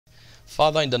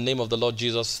Father, in the name of the Lord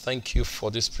Jesus, thank you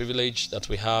for this privilege that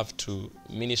we have to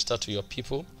minister to your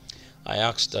people. I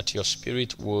ask that your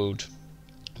Spirit would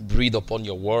breathe upon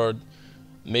your word,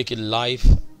 make it life,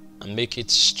 and make it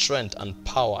strength and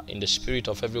power in the spirit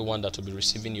of everyone that will be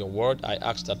receiving your word. I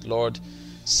ask that, Lord,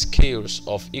 scales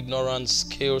of ignorance,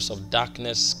 scales of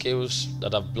darkness, scales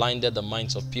that have blinded the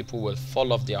minds of people will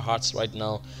fall off their hearts right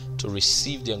now to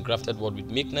receive the engrafted word with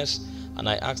meekness. And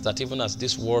I ask that even as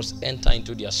these words enter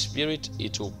into their spirit,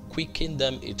 it will quicken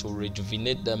them, it will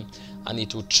rejuvenate them, and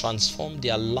it will transform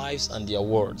their lives and their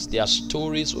words. Their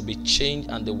stories will be changed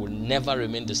and they will never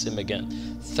remain the same again.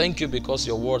 Thank you because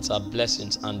your words are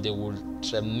blessings and they will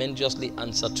tremendously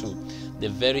answer to the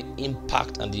very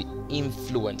impact and the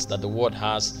influence that the word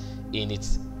has in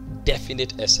its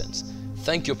definite essence.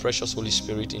 Thank you, precious Holy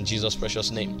Spirit, in Jesus'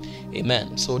 precious name.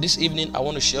 Amen. So this evening, I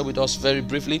want to share with us very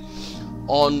briefly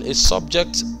on a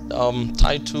subject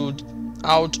titled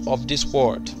Out of This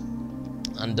Word.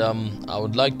 And I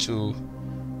would like to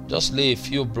just lay a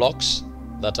few blocks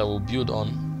that I will build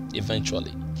on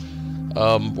eventually.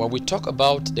 When we talk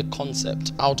about the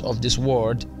concept out of this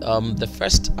word, the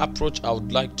first approach I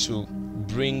would like to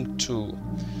bring to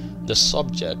the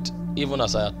subject, even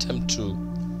as I attempt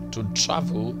to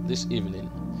travel this evening,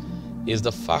 is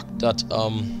the fact that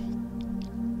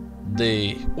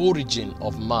the origin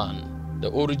of man,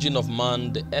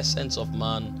 the essence of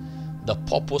man, the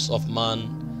purpose of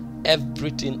man,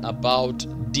 everything about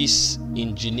this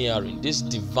engineering, this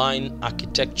divine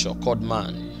architecture called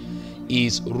man,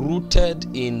 is rooted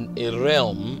in a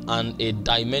realm and a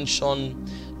dimension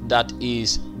that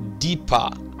is deeper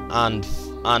and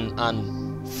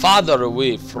farther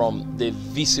away from the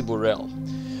visible realm.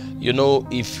 You know,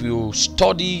 if you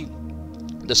study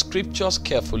the scriptures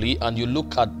carefully and you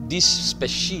look at this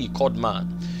species called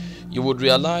man, you would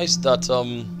realize that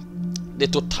the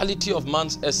totality of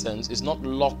man's essence is not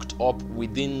locked up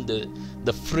within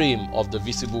the frame of the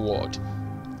visible world.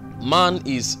 Man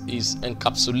is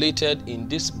encapsulated in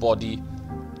this body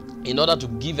in order to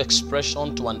give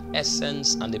expression to an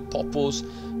essence and a purpose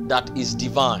that is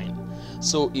divine.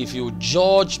 So if you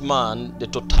judge man, the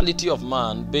totality of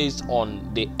man, based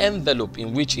on the envelope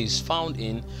in which he is found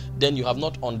in, then you have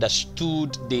not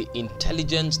understood the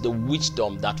intelligence, the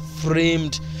wisdom that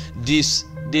framed this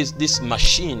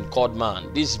machine called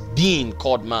man, this being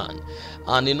called man.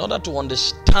 And in order to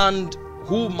understand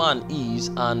who man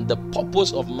is and the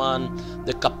purpose of man,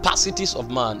 the capacities of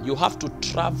man, you have to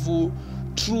travel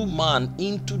through man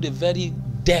into the very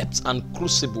depths and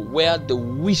crucible where the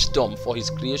wisdom for his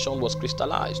creation was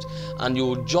crystallized, and you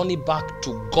will journey back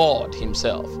to God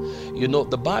himself. You know,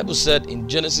 the Bible said in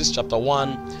Genesis chapter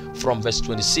 1 from verse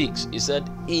 26, it said,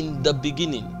 in the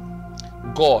beginning,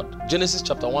 God, Genesis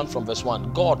chapter 1 from verse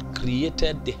 1, God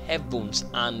created the heavens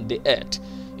and the earth.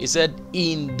 He said,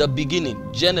 in the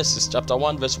beginning, Genesis chapter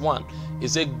 1 verse 1, he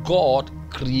said, God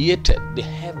created the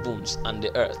heavens and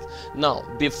the earth. Now,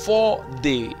 before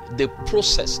the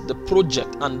process, the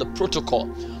project, and the protocol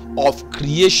of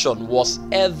creation was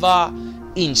ever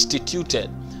instituted,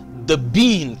 the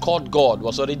being called God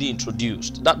was already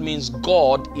introduced. That means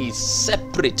God is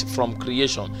separate from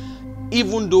creation,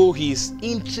 even though he is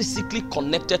intrinsically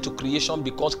connected to creation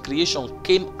because creation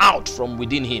came out from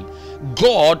within him.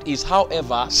 God is,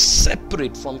 however,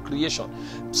 separate from creation.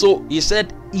 So he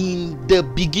said, in the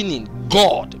beginning,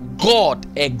 God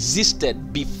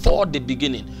existed before the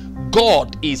beginning.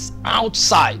 God is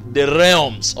outside the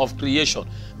realms of creation.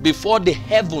 Before the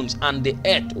heavens and the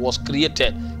earth was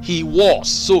created, he was.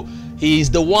 So he is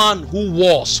the one who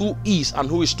was, who is, and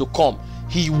who is to come.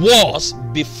 He was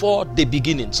before the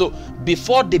beginning. So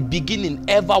before the beginning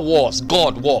ever was,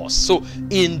 God was. So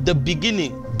in the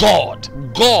beginning, God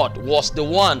was the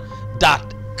one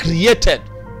that created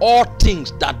all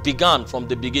things that began from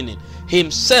the beginning.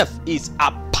 Himself is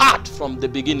apart from the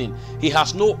beginning. He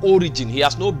has no origin, he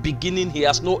has no beginning, he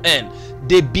has no end.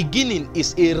 The beginning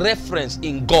is a reference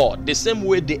in God, the same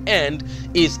way the end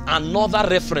is another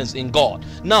reference in God.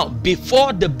 Now,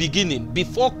 before the beginning,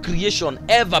 before creation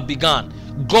ever began,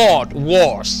 God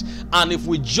was. And if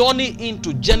we journey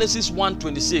into Genesis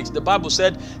 1:26, the Bible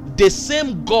said, the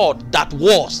same God that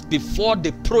was before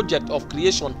the project of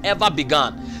creation ever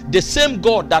began, the same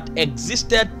God that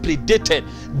existed, predated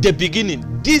the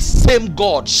beginning, this same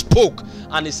God spoke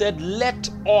and he said, let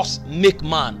us make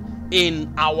man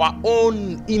in our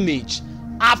own image,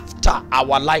 after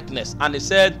our likeness. And he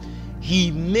said,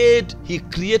 he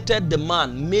created the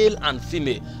man, male and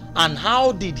female. And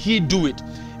how did he do it?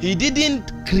 He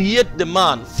didn't create the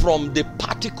man from the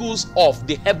particles of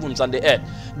the heavens and the earth.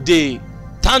 The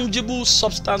tangible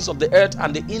substance of the earth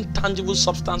and the intangible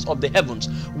substance of the heavens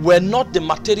were not the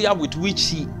material with which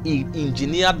he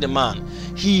engineered the man.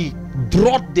 He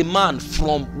brought the man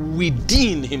from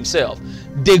within himself.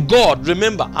 The God,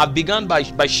 remember, I began by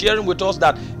sharing with us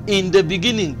that in the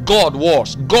beginning God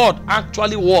was. God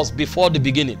actually was before the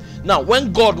beginning. Now,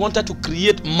 when God wanted to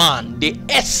create man, the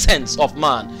essence of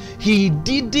man, he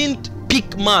didn't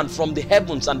pick man from the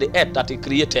heavens and the earth that he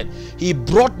created. He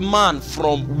brought man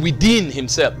from within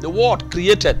himself. The word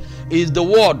created is the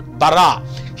word bara.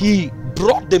 He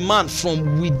brought the man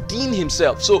from within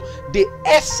himself. So the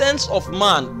essence of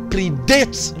man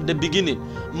predates the beginning.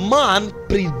 Man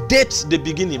predates the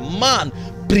beginning. Man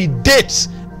predates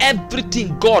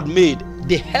everything God made.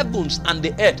 The heavens and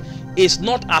the earth is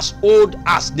not as old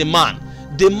as the man.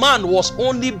 The man was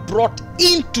only brought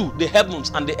into the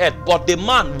heavens and the earth, but the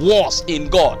man was in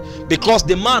God because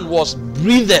the man was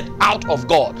breathed out of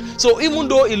God. So even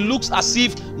though it looks as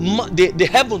if the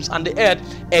heavens and the earth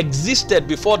existed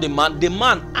before the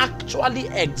man actually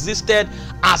existed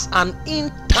as an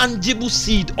intangible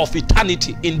seed of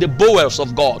eternity in the bowels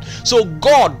of God. So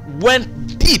God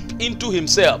went deep into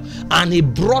himself and he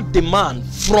brought the man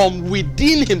from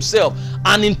within himself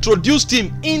and introduced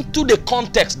him into the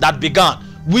context that began,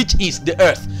 which is the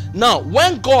earth. Now,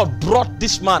 when God brought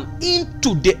this man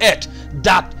into the earth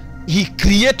that he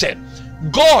created,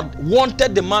 God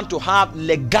wanted the man to have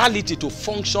legality to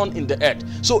function in the earth.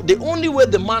 So the only way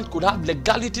the man could have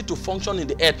legality to function in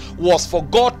the earth was for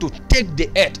God to take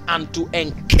the earth and to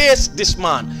encase this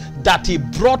man that he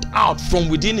brought out from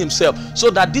within himself, so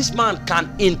that this man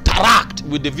can interact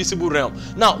with the visible realm.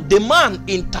 Now, the man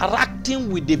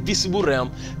interacting with the visible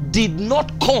realm did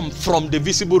not come from the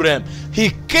visible realm.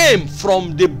 He came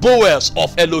from the bowels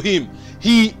of Elohim.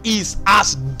 He is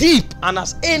as deep and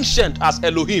as ancient as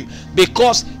Elohim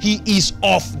because he is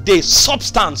of the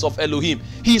substance of Elohim.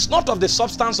 He is not of the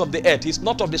substance of the earth. He is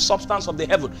not of the substance of the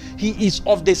heaven. He is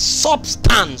of the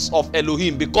substance of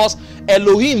Elohim because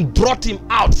Elohim brought him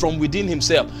out from within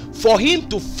himself. For him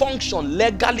to function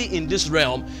legally in this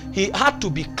realm, he had to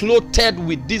be clothed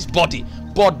with this body.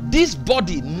 But this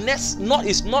body is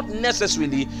not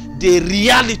necessarily the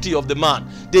reality of the man.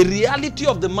 The reality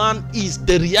of the man is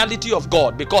the reality of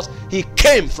God because he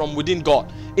came from within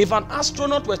God. If an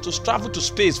astronaut were to travel to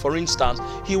space, for instance,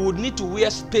 he would need to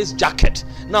wear space jacket.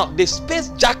 Now, the space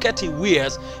jacket he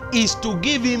wears is to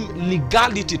give him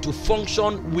legality to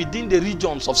function within the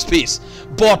regions of space.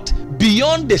 But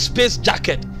beyond the space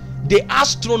jacket, the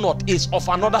astronaut is of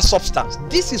another substance.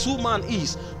 This is who man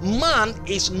is. Man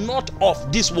is not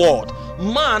of this world.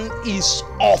 Man is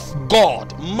of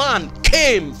God. Man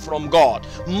came from God.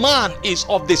 Man is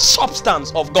of the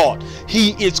substance of God.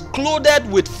 He is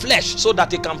clothed with flesh so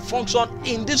that he can function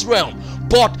in this realm.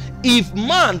 But if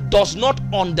man does not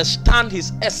understand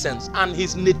his essence and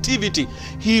his nativity,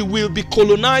 he will be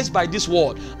colonized by this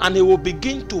world and he will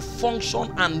begin to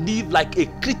function and live like a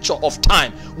creature of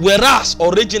time, whereas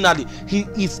originally he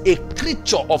is a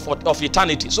creature of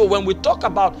eternity. So when we talk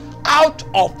about out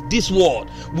of this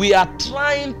world, we are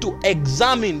trying to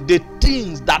examine the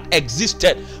things that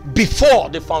existed before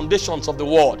the foundations of the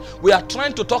world. We are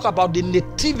trying to talk about the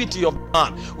nativity of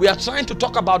man. We are trying to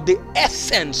talk about the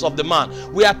essence of the man.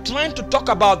 We are trying to talk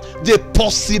about the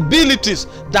possibilities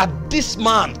that this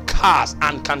man has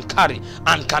and can carry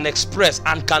and can express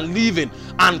and can live in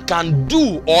and can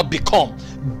do or become.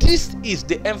 This is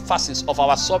the emphasis of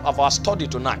our study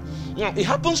tonight. Now, it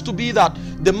happens to be that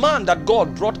the man that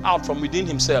God brought out from within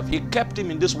himself, he kept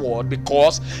him in this world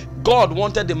because God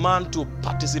wanted the man to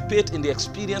participate in the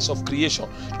experience of creation,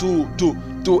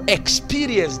 to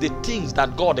experience the things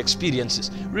that God experiences.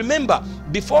 Remember,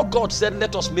 before God said,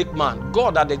 "Let us make man,"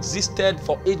 God had existed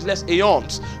for ageless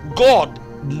aeons. God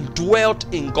dwelt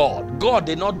in God. God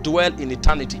did not dwell in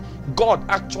eternity. God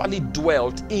actually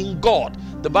dwelt in God.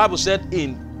 The Bible said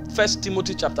in 1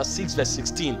 Timothy chapter 6 verse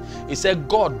 16, it said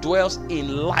God dwells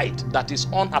in light that is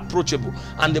unapproachable.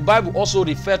 And the Bible also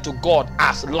referred to God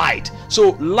as light.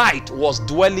 So light was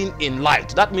dwelling in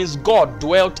light. That means God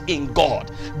dwelt in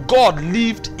God. God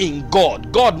lived in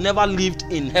God. God never lived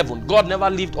in heaven. God never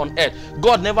lived on earth.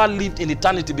 God never lived in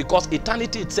eternity because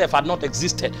eternity itself had not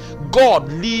existed.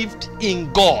 God lived in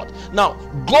God. Now,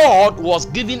 God was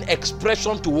giving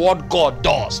expression to what God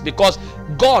does because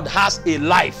God has a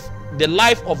life the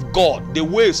life of God, the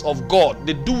ways of God,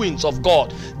 the doings of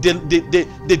God,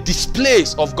 the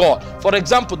displays of God. For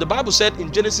example, the Bible said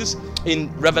in Genesis,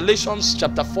 in Revelations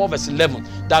chapter 4 verse 11,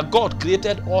 that God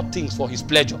created all things for his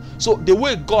pleasure. So the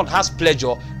way God has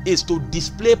pleasure is to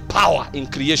display power in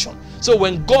creation. So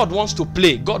when God wants to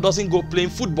play, God doesn't go playing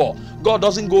football. God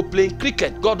doesn't go playing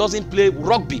cricket. God doesn't play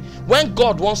rugby. When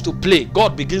God wants to play,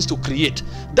 God begins to create.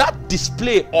 That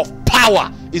display of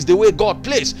power is the way God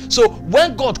plays. So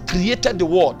when God created the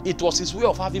world, it was his way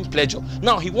of having pleasure.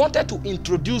 Now he wanted to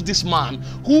introduce this man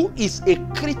who is a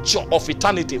creature of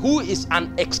eternity, who is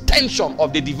an extension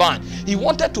of the divine. He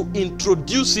wanted to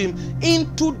introduce him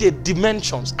into the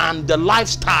dimensions and the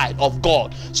lifestyle of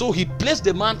God. So he placed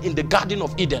the man in the Garden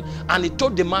of Eden, and he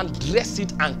told the man, dress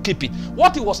it and keep it.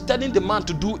 What he was telling the man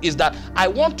to do is that I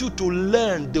want you to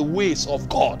learn the ways of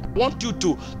God. I want you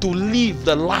to live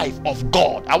the life of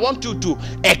God. I want you to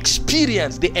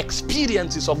experience the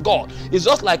experiences of God. It's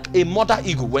just like a mother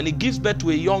eagle. When it gives birth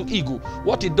to a young eagle,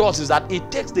 what it does is that it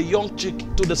takes the young chick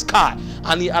to the sky,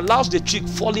 and it allows the chick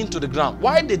falling to the ground.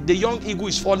 While the young eagle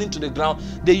is falling to the ground,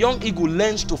 the young eagle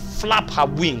learns to flap her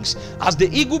wings. As the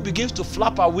eagle begins to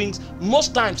flap her wings,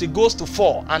 most times it goes to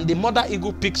fall, and the mother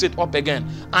eagle picks it up again,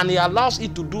 and he allows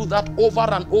it to do that over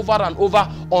and over and over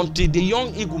until the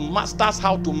young eagle masters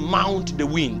how to mount the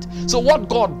wind. So what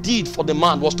God did for the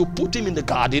man was to put him in the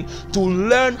garden to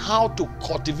learn how to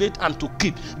cultivate and to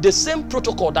keep the same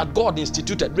protocol that God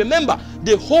instituted. Remember,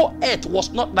 the whole earth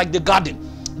was not like the garden.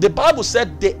 The Bible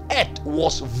said the earth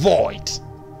was void.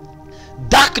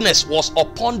 Darkness was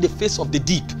upon the face of the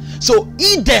deep. So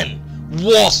Eden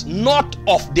was not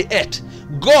of the earth.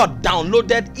 God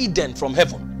downloaded Eden from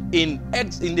heaven. In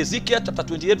Ezekiel chapter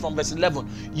 28 from verse 11,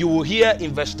 you will hear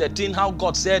in verse 13 how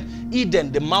God said,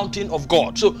 Eden, the mountain of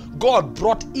God. So God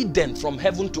brought Eden from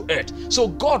heaven to earth. So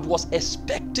God was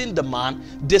expecting the man,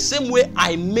 the same way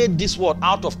I made this world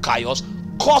out of chaos,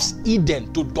 cause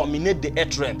Eden to dominate the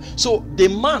earth realm. So the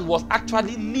man was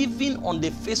actually living on the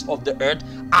face of the earth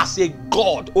as a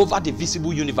God over the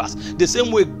visible universe, the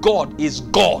same way God is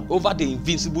God over the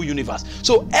invisible universe.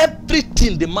 So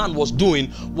everything the man was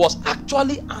doing was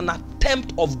actually an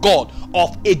attempt of God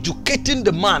of educating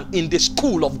the man in the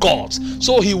school of gods,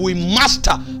 so he will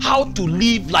master how to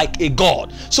live like a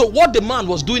God. So what the man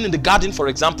was doing in the garden, for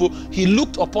example, he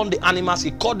looked upon the animals,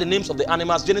 he called the names of the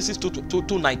animals, Genesis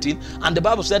 2:19, and the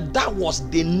Bible said that was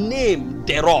the name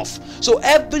thereof. So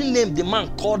every name the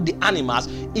man called the animals,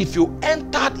 if you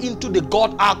entered into the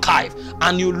God archive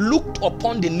and you looked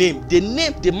upon the name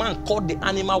the man called the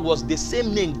animal was the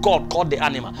same name God called the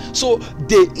animal. So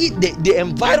the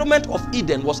environment of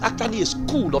Eden was actually a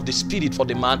school of the spirit for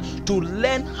the man to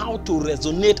learn how to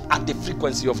resonate at the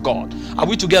frequency of God. Are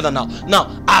we together now?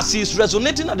 Now, as he is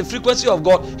resonating at the frequency of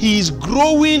God, he is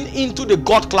growing into the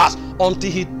God class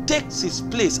until he takes his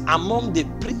place among the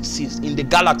princes in the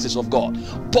galaxies of God.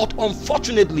 But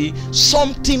unfortunately,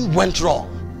 something went wrong.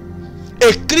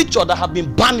 A creature that had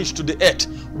been banished to the earth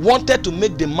wanted to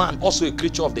make the man also a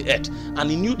creature of the earth,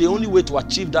 and he knew the only way to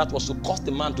achieve that was to cause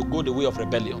the man to go the way of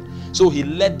rebellion. So he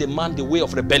led the man the way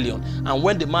of rebellion, and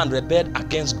when the man rebelled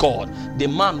against God, the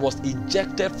man was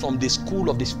ejected from the school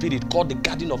of the spirit called the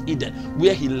Garden of Eden,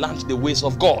 where he learned the ways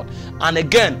of God. And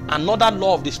again, another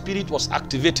law of the spirit was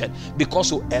activated, because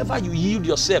whoever you yield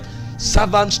yourself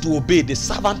servants to obey, the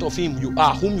servant of him you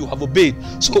are whom you have obeyed.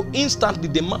 So instantly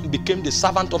the man became the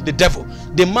servant of the devil.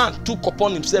 The man took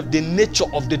upon himself the nature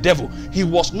of the devil. He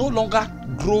was no longer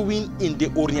growing in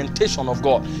the orientation of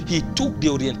God. He took the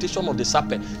orientation of the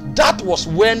serpent. That was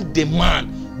when the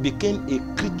man became a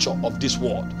creature of this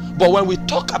world. But when we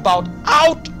talk about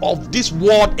out of this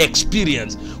world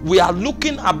experience, we are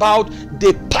looking about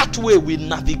the pathway we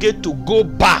navigate to go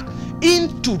back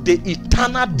into the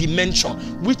eternal dimension,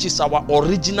 which is our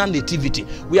original nativity.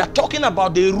 We are talking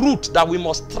about the route that we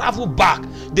must travel back,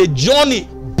 the journey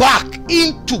back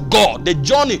into God, the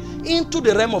journey into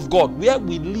the realm of God, where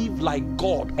we live like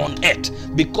God on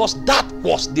earth, because that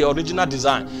was the original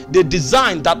design, the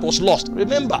design that was lost.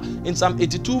 Remember in Psalm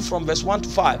 82 from verse 1 to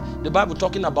 5, the Bible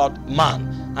talking about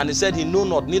man, and he said he know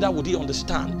not, neither would he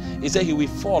understand. He said he will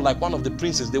fall like one of the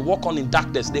princes. They walk on in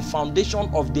darkness. The foundation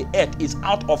of the earth is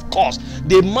out of course.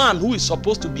 The man who is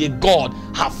supposed to be a God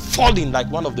have fallen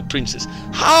like one of the princes.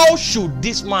 How should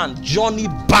this man journey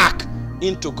back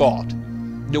into God?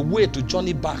 The way to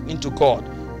journey back into God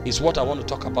is what I want to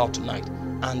talk about tonight.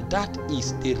 And that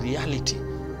is the reality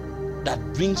that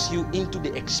brings you into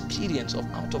the experience of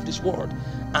out of this world.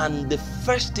 And the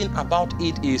first thing about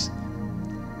it is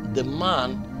the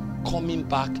man coming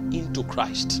back into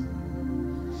Christ.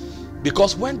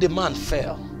 Because when the man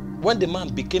fell, when the man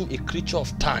became a creature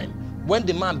of time, when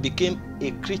the man became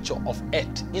a creature of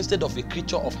earth instead of a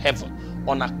creature of heaven,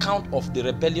 on account of the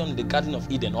rebellion in the Garden of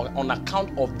Eden, or on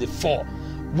account of the fall,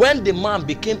 when the man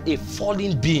became a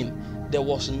fallen being, there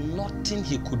was nothing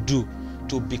he could do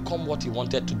to become what he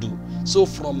wanted to do. So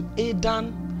from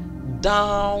Adam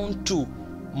down to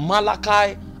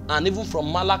Malachi, and even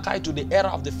from Malachi to the era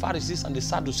of the Pharisees and the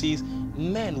Sadducees,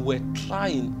 men were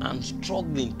trying and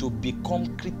struggling to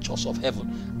become creatures of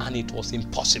heaven, and it was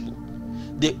impossible.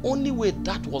 The only way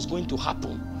that was going to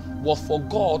happen was for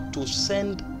God to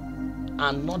send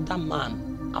another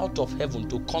man out of heaven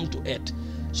to come to earth,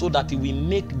 so that he will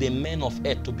make the men of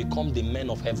earth to become the men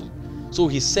of heaven. So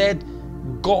he said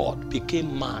God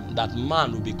became man, that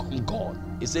man will become God.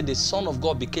 He said the Son of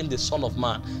God became the Son of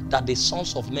Man, that the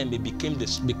sons of men may become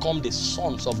the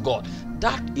sons of God.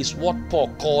 That is what Paul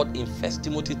called in 1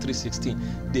 Timothy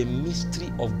 3:16 the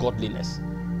mystery of godliness.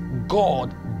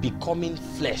 God becoming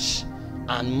flesh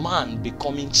and man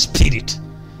becoming spirit.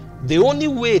 The only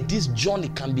way this journey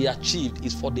can be achieved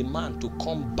is for the man to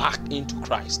come back into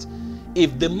Christ.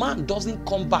 If the man doesn't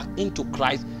come back into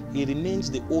Christ, he remains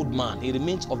the old man. He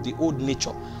remains of the old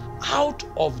nature. Out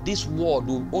of this world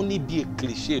will only be a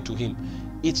cliche to him.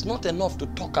 It's not enough to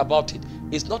talk about it.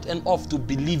 It's not enough to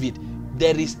believe it.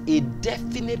 There is a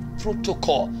definite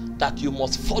protocol that you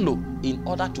must follow in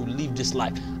order to live this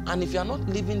life. And if you are not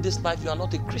living this life, you are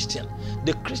not a Christian.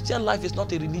 The Christian life is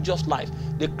not a religious life.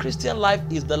 The Christian life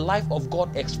is the life of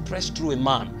God expressed through a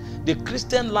man. The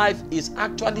Christian life is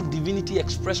actually divinity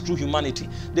expressed through humanity.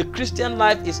 The Christian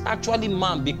life is actually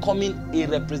man becoming a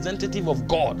representative of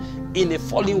God in a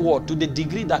fallen world, to the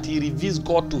degree that he reveals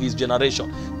God to his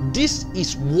generation. This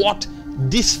is what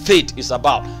this faith is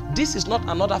about. This is not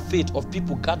another faith of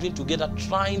people gathering together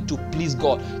trying to please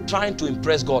God, trying to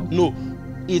impress God. No,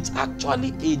 it's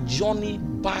actually a journey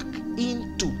back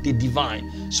into the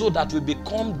divine, so that we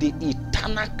become the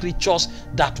eternal creatures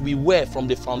that we were from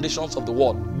the foundations of the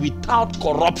world, without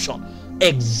corruption,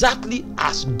 exactly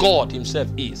as God himself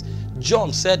is.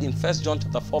 John said in 1 John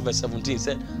chapter 4 verse 17, he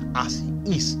said, as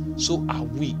he is, so are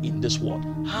we in this world.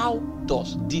 How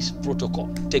does this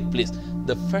protocol take place?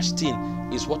 The first thing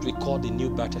is what we call the new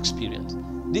birth experience.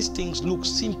 These things look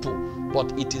simple,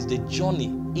 but it is the journey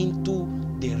into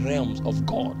the realms of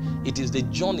God. It is the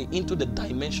journey into the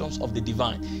dimensions of the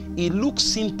divine. It looks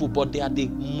simple, but they are the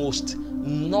most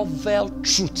novel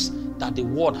truths that the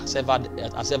world has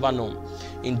ever known.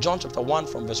 In John chapter 1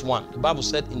 from verse 1, the Bible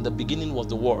said, in the beginning was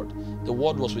the Word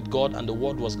was with God, and the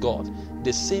Word was God.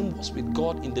 The same was with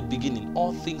God in the beginning.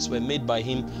 All things were made by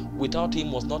him. Without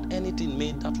him was not anything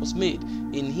made that was made.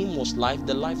 In him was life.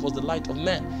 The life was the light of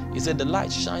men. He said the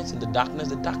light shines in the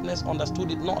darkness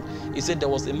understood it not. He said there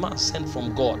was a man sent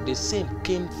from God. The same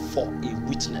came for a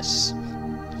witness.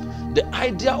 The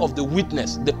idea of the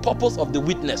witness, the purpose of the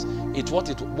witness, it's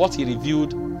what he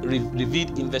revealed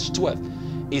in verse 12.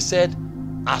 He said,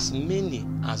 as many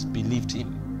as believed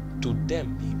him, to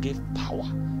them he gave power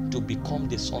to become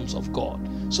the sons of God.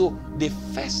 So the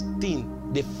first thing,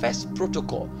 the first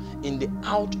protocol in the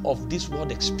out of this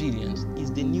world experience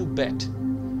is the new birth.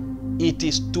 It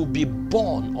is to be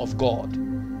born of God.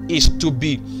 Is to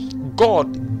be,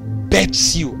 God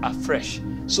births you afresh.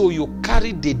 So you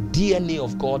carry the DNA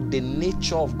of God, the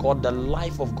nature of God, the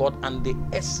life of God, and the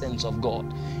essence of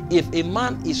God. If a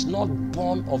man is not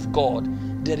born of God,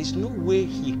 there is no way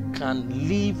he can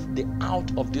live the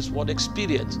out of this world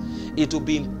experience. It will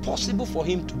be impossible for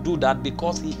him to do that,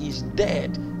 because he is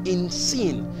dead in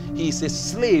sin. He is a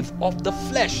slave of the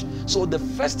flesh. So the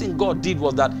first thing God did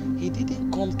was that he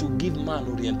didn't come to give man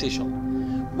orientation.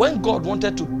 When God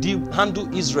wanted to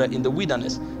handle Israel in the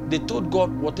wilderness, they told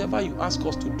God, whatever you ask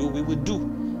us to do, we will do.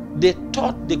 They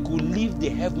thought they could live the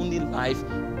heavenly life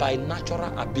by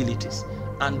natural abilities.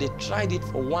 And they tried it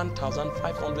for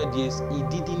 1,500 years. It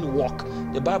didn't work.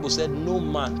 The Bible said no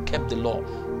man kept the law.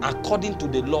 According to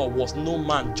the law was no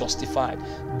man justified.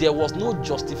 There was no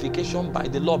justification by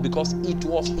the law, because it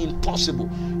was impossible.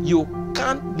 You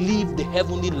can't live the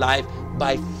heavenly life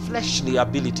by fleshly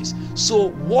abilities. So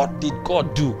what did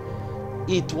God do?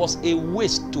 It was a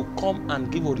waste to come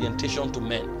and give orientation to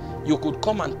men. You could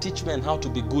come and teach men how to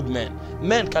be good men.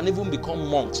 Men can even become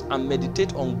monks and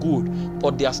meditate on good,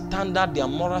 but their standard, their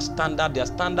moral standard, their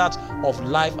standards of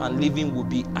life and living will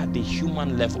be at the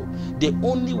human level. The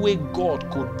only way God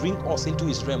could bring us into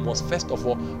his realm was, first of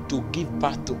all, to give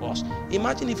birth to us.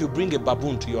 Imagine if you bring a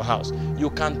baboon to your house. You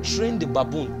can train the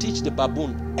baboon, teach the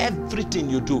baboon everything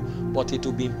you do, but it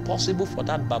will be impossible for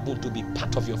that baboon to be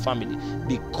part of your family,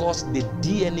 because the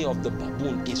DNA of the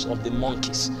baboon is of the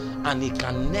monkeys, and he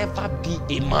can never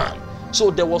be a man. So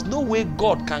there was no way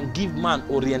God can give man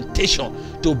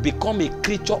orientation to become a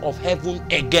creature of heaven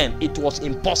again. It was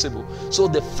impossible. So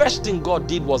the first thing God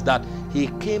did was that he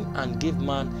came and gave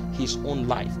man his own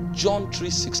life. John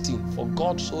 3:16, for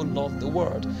God so loved the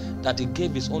world that he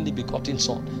gave his only begotten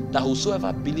son, that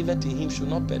whosoever believeth in him should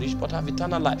not perish but have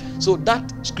eternal life. So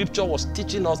that scripture was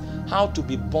teaching us how to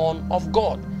be born of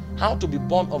God. How to be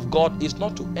born of God is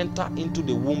not to enter into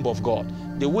the womb of God.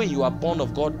 The way you are born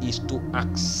of God is to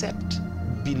accept,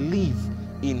 believe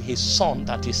in his son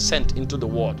that is sent into the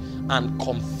world and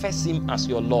confess him as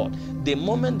your Lord. The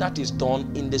moment that is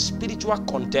done in the spiritual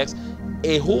context,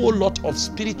 a whole lot of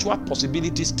spiritual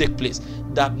possibilities take place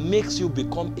that makes you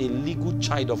become a legal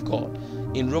child of God.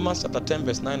 In Romans chapter 10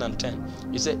 verse 9 and 10,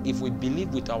 he said, if we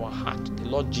believe with our heart the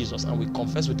Lord Jesus and we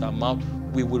confess with our mouth,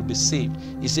 we will be saved.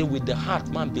 He said, with the heart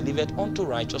man believeth unto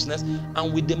righteousness,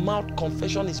 and with the mouth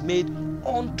confession is made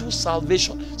unto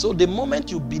salvation. So the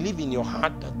moment you believe in your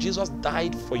heart that Jesus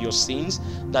died for your sins,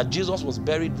 that Jesus was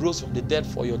buried, rose from the dead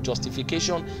for your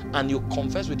justification, and you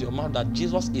confess with your mouth that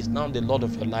Jesus is now the Lord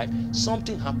of your life,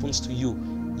 something happens to you.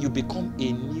 You become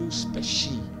a new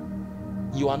species.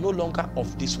 You are no longer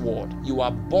of this world. You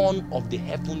are born of the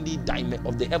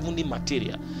heavenly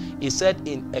material. He said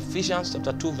in Ephesians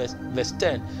chapter 2 verse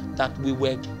 10 that we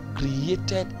were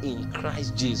created in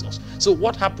Christ Jesus. So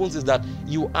what happens is that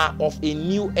you are of a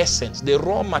new essence. The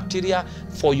raw material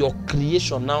for your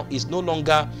creation now is no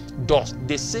longer dust.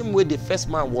 The same way the first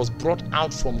man was brought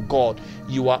out from God,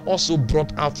 you are also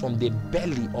brought out from the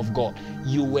belly of God.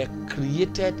 You were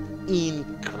created in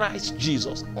Christ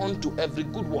Jesus unto every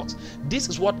good works. This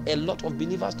is what a lot of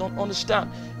believers don't understand.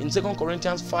 In 2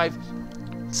 Corinthians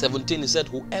 5:17, it said,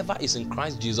 whoever is in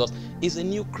Christ Jesus is a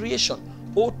new creation.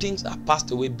 All things are passed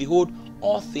away. Behold,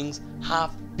 all things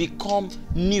have become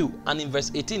new. And in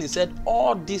verse 18, it said,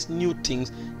 all these new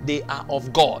things, they are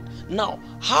of God. Now,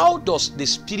 how does the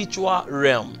spiritual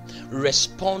realm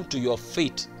respond to your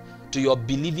faith, to your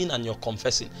believing and your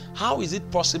confessing? How is it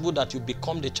possible that you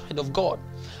become the child of God?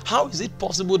 How is it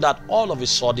possible that all of a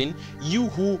sudden you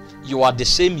are the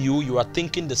same you are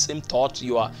thinking the same thoughts,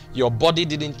 your body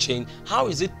didn't change? How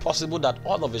is it possible that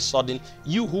all of a sudden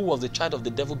you who was the child of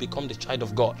the devil become the child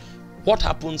of God? What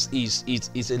happens is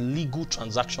a legal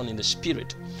transaction in the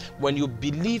spirit. When you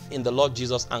believe in the Lord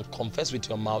Jesus and confess with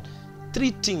your mouth,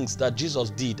 three things that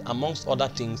Jesus did, amongst other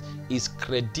things, is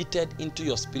credited into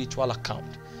your spiritual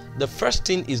account. The first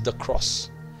thing is the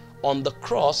cross. On the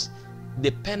cross,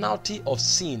 the penalty of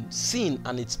sin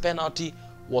and its penalty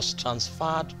was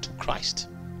transferred to Christ.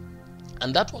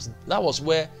 And that was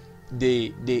where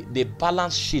the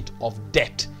balance sheet of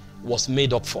debt was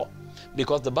made up for.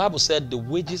 Because the Bible said the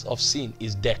wages of sin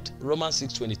is death. Romans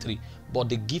 6:23. But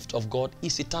the gift of God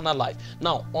is eternal life.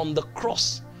 Now, on the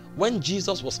cross, when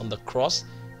Jesus was on the cross,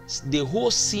 the whole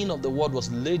sin of the world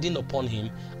was laden upon him,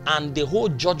 and the whole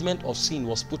judgment of sin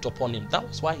was put upon him. That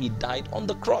was why he died on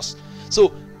the cross.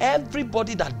 So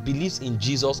everybody that believes in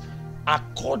Jesus,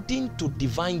 according to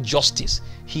divine justice,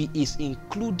 he is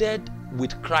included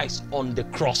with Christ on the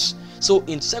cross. So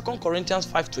in 2 Corinthians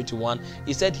 5:21,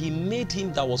 he said he made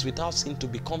him that was without sin to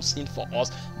become sin for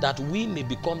us, that we may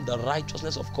become the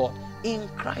righteousness of God in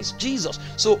Christ Jesus.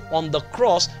 So on the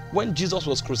cross, when Jesus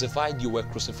was crucified, you were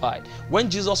crucified. When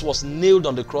Jesus was nailed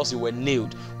on the cross, you were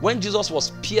nailed. When Jesus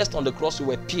was pierced on the cross, you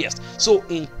were pierced. So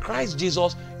in Christ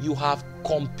Jesus, you have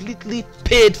completely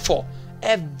paid for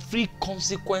every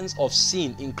consequence of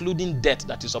sin, including death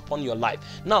that is upon your life.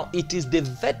 Now, it is the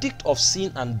verdict of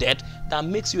sin and death that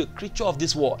makes you a creature of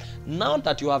this world. Now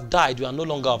that you have died, you are no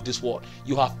longer of this world.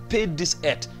 You have paid this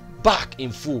earth back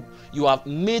in full. You have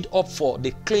made up for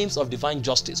the claims of divine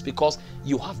justice because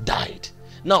you have died.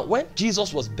 Now, when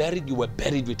Jesus was buried, you were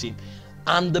buried with him.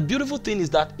 And the beautiful thing is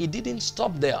that it didn't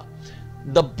stop there.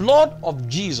 The blood of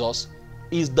Jesus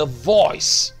is the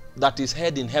voice that is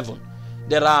heard in heaven.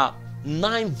 There are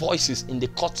 9 voices in the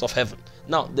courts of heaven.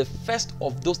 Now, the first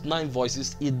of those 9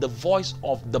 voices is the voice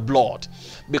of the blood.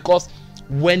 Because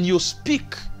when you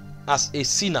speak as a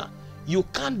sinner, you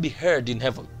can't be heard in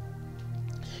heaven.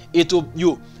 You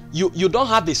don't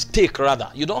have a stake, rather.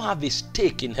 You don't have a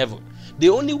stake in heaven. The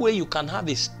only way you can have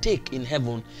a stake in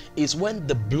heaven is when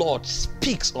the blood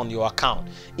speaks on your account.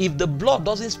 If the blood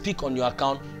doesn't speak on your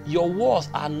account, your words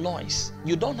are noise.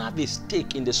 You don't have a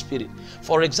stake in the spirit.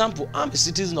 For example, I'm a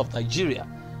citizen of Nigeria.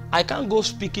 I can't go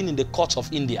speaking in the courts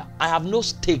of India. I have no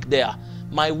stake there.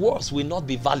 My words will not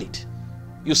be valid.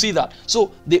 You see that?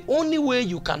 So the only way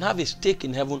you can have a stake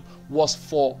in heaven was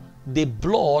for the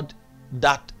blood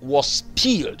that was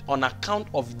spilled on account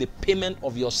of the payment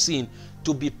of your sin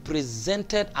to be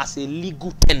presented as a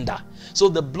legal tender. So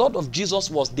the blood of Jesus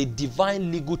was the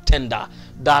divine legal tender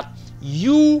that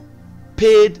you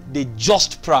paid the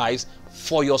just price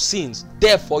for your sins.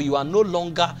 Therefore, you are no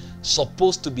longer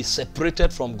supposed to be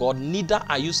separated from God, neither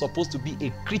are you supposed to be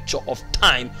a creature of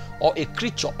time or a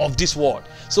creature of this world.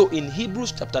 So in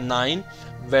Hebrews chapter 9,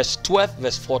 verse 12,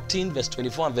 verse 14, verse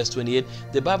 24, and verse 28,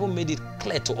 the Bible made it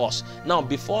clear to us. Now,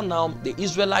 before now, the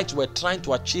Israelites were trying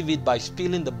to achieve it by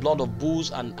spilling the blood of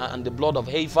bulls and the blood of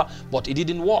heifer, but it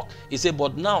didn't work. He said,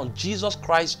 but now Jesus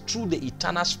Christ, through the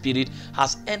eternal Spirit,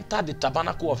 has entered the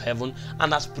tabernacle of heaven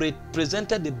and has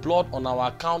presented the blood on our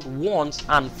account once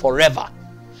and forever.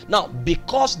 Now,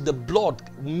 because the blood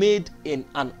made an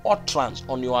utterance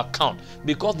on your account,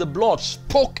 because the blood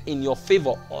spoke in your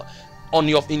favor, in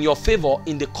your favor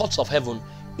in the courts of heaven,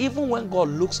 even when God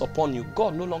looks upon you,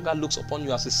 God no longer looks upon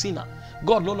you as a sinner.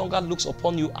 God no longer looks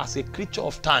upon you as a creature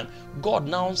of time. God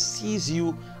now sees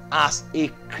you as a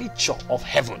creature of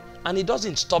heaven. And it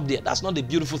doesn't stop there. That's not the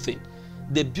beautiful thing.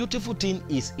 The beautiful thing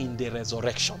is in the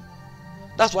resurrection.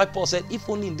 That's why Paul said, if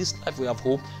only in this life we have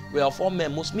hope, we are all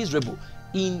men most miserable.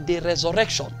 In the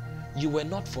resurrection, you were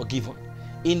not forgiven.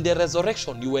 In the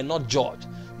resurrection, you were not judged.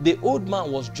 The old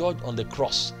man was judged on the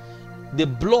cross. The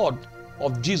blood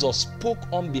of Jesus spoke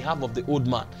on behalf of the old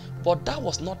man. But that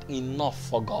was not enough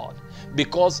for God.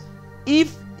 Because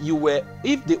if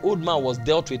the old man was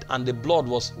dealt with and the blood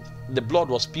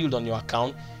was spilled on your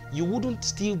account, you wouldn't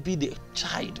still be the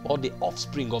child or the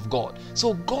offspring of God.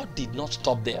 So God did not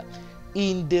stop there.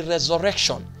 In the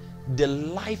resurrection, the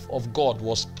life of God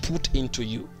was put into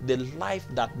you, the life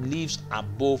that lives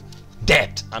above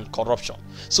death and corruption.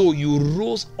 So you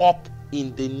rose up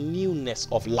in the newness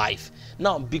of life.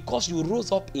 Now, because you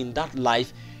rose up in that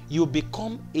life, you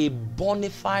become a bona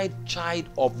fide child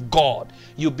of God.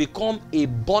 You become a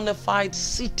bona fide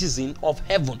citizen of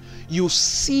heaven. You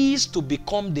cease to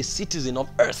become the citizen of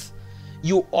earth.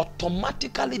 You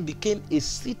automatically became a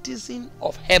citizen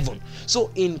of heaven. So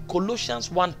in Colossians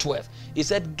 1:12, it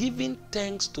said, giving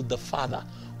thanks to the Father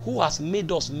who has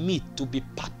made us meet to be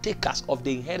partakers of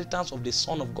the inheritance of the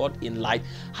Son of God in light,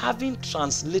 having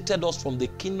translated us from the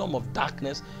kingdom of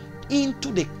darkness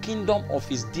into the kingdom of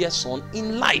his dear Son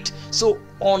in light. So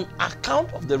on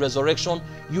account of the resurrection,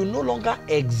 you no longer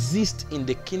exist in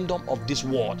the kingdom of this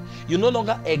world. You no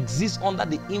longer exist under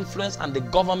the influence and the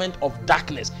government of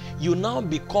darkness. You now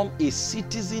become a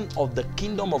citizen of the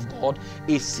kingdom of God,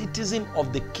 a citizen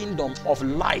of the kingdom of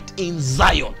light in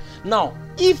Zion. Now,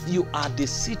 if you are the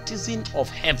citizen of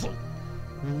heaven,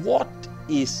 what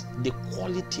is the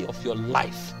quality of your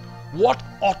life? What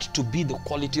ought to be the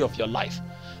quality of your life?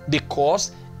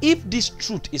 Because if this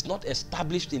truth is not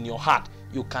established in your heart,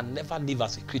 you can never live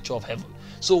as a creature of heaven.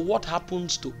 So what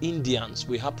happens to Indians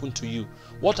will happen to you.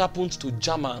 What happens to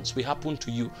Germans will happen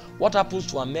to you. What happens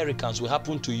to Americans will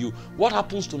happen to you. What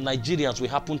happens to Nigerians will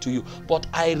happen to you. But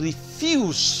I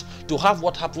refuse to have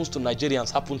what happens to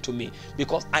Nigerians happen to me,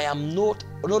 because I am no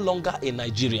longer a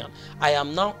Nigerian. I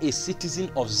am now a citizen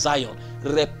of Zion,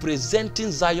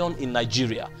 representing Zion in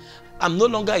Nigeria. I'm no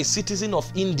longer a citizen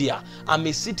of India. I'm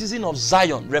a citizen of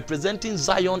Zion, representing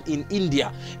Zion in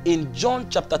India. In John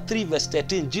chapter 3 verse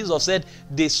 13, Jesus said,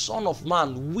 the Son of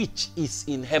Man which is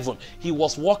in heaven. He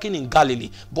was walking in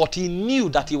Galilee, but he knew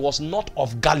that he was not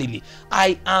of Galilee.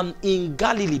 I am in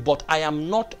Galilee, but I am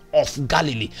not of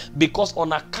Galilee, because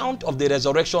on account of the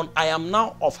resurrection, I am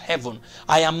now of heaven.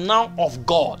 I am now of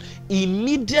God.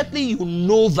 Immediately you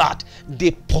know that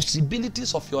the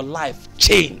possibilities of your life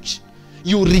change.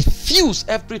 You refuse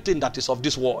everything that is of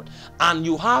this world, and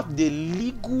you have the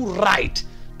legal right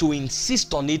to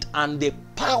insist on it, and the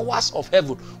powers of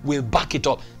heaven will back it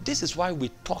up. This is why we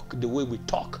talk the way we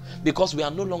talk, because we are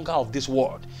no longer of this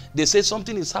world. They say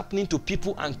something is happening to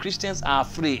people and Christians are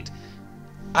afraid.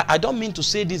 I don't mean to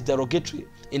say this derogatory,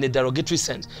 in a derogatory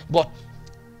sense, but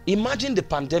imagine the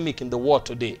pandemic in the world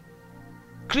today.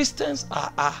 Christians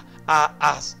are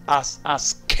as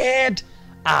scared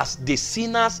as the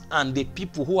sinners and the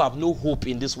people who have no hope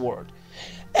in this world.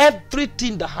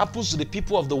 Everything that happens to the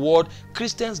people of the world,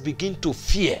 Christians begin to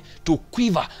fear, to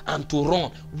quiver, and to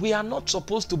run. We are not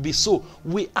supposed to be so.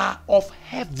 We are of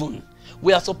heaven.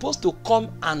 We are supposed to come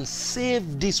and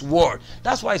save this world.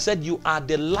 That's why I said you are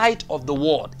the light of the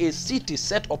world, a city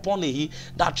set upon a hill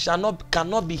that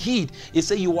cannot be hid. He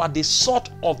said you are the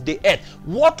salt of the earth.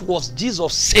 What was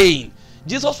Jesus saying?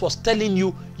 Jesus was telling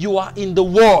you, you are in the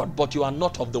world, but you are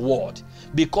not of the world,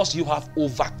 because you have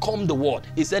overcome the world.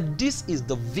 He said, this is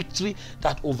the victory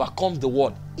that overcomes the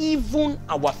world, even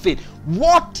our faith.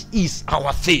 What is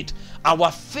our faith?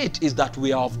 Our faith is that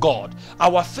we are of God.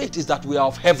 Our faith is that we are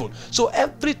of heaven. So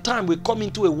every time we come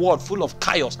into a world full of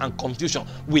chaos and confusion,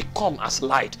 we come as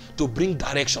light to bring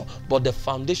direction. But the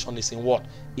foundation is in what?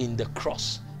 In the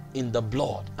cross, in the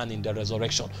blood, and in the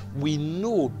resurrection. We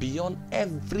know beyond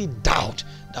every doubt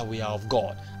that we are of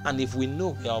God. And if we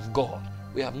know we are of God,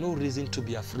 we have no reason to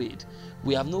be afraid.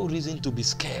 We have no reason to be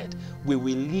scared. We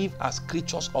will live as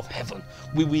creatures of heaven.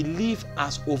 We will live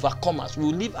as overcomers. We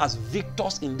will live as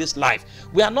victors in this life.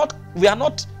 We are not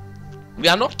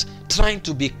trying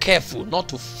to be careful not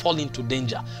to fall into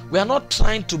danger. We are not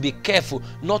trying to be careful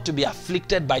not to be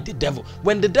afflicted by the devil.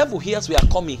 When the devil hears we are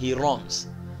coming, he runs.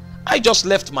 I just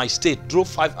left my state, drove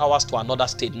 5 hours to another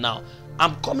state now.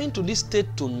 I'm coming to this state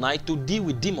tonight to deal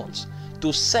with demons,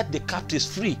 to set the captives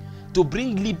free, to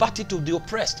bring liberty to the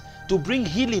oppressed, to bring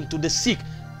healing to the sick.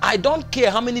 I don't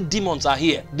care how many demons are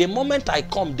here. The moment I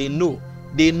come, they know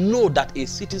that a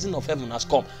citizen of heaven has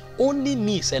come. Only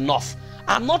me is enough.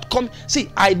 I'm not coming.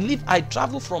 See, I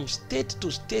travel from state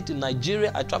to state in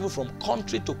Nigeria. I travel from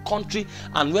country to country,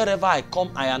 and wherever I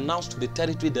come, I announce to the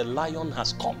territory, the lion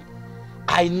has come.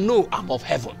 I know I'm of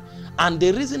heaven. And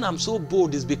the reason I'm so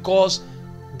bold is because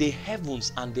the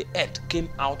heavens and the earth came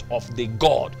out of the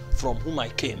God from whom I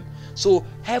came. So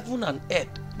heaven and earth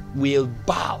will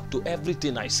bow to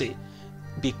everything I say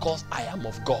because I am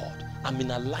of God. I'm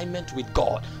in alignment with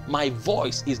God. My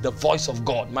voice is the voice of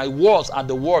God. My words are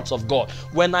the words of God.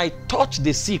 When I touch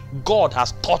the sick, God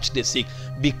has touched the sick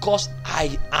because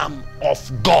I am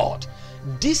of God.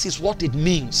 This is what it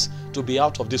means to be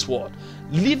out of this world.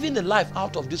 Living the life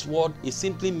out of this world, it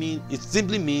simply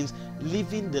means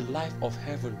living the life of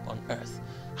heaven on earth.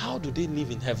 How do they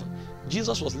live in heaven?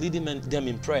 Jesus was leading them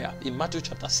in prayer in Matthew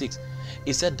chapter 6.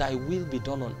 He said, "Thy will be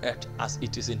done on earth as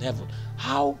it is in heaven."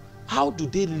 How do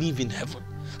they live in heaven?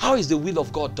 How is the will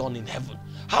of God done in heaven?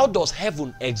 How does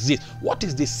heaven exist? What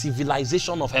is the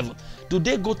civilization of heaven? Do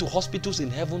they go to hospitals in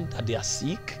heaven that they are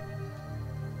sick?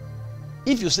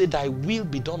 If you say, "Thy will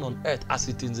be done on earth as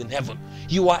it is in heaven,"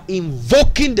 you are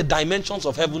invoking the dimensions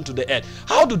of heaven to the earth.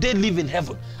 How do they live in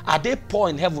heaven? Are they poor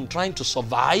in heaven trying to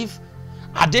survive?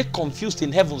 Are they confused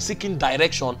in heaven seeking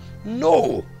direction?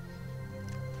 No.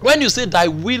 When you say, "Thy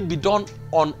will be done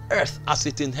on earth as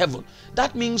it is in heaven,"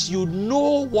 that means you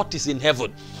know what is in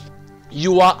heaven.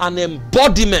 You are an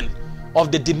embodiment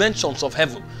of the dimensions of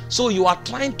heaven. So you are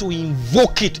trying to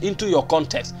invoke it into your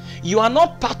context. You are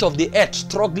not part of the earth,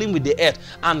 struggling with the earth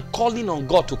and calling on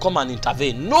God to come and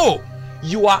intervene. No,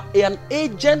 you are an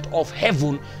agent of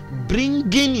heaven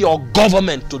bringing your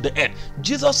government to the earth.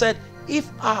 Jesus said, "If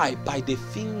I, by the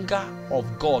finger of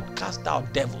God, cast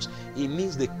out devils," it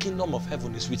means the kingdom of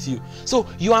heaven is with you. So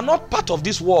you are not part of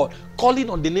this world calling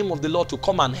on the name of the Lord to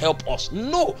come and help us.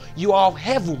 No, you are of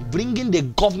heaven bringing the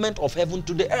government of heaven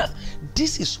to the earth.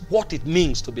 This is what it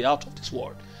means to be out of this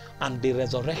world. And the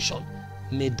resurrection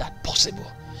made that possible.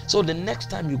 So the next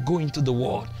time you go into the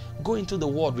world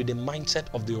with the mindset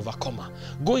of the overcomer.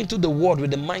 Go into the world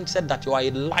with the mindset that you are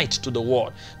a light to the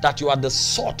world, that you are the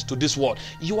salt to this world.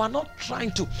 You are not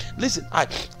trying to listen.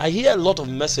 I hear a lot of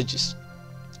messages,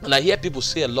 and I hear people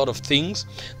say a lot of things.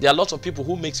 There are lots of people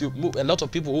who make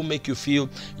you feel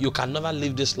you can never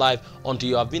live this life until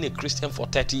you have been a Christian for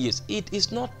 30 years. It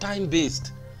is not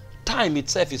time-based. Time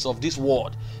itself is of this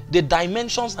world. The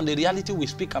dimensions and the reality we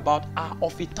speak about are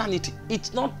of eternity.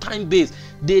 It's not time-based.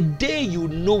 The day you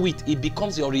know it, it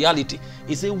becomes your reality.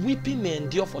 He said, "Weeping may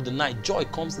endure for the night, joy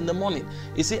comes in the morning."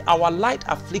 He said, our light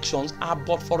afflictions are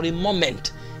but for a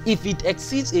moment. If it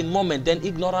exceeds a moment, then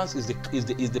ignorance is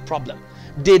the problem.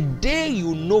 The day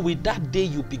you know it, that day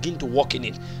you begin to walk in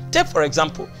it. Take for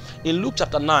example, in Luke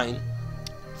chapter 9,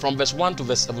 from verse 1 to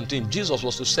verse 17, Jesus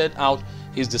was to send out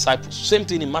his disciples. Same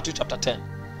thing in Matthew chapter 10.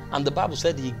 And the Bible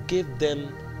said he gave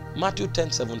them, Matthew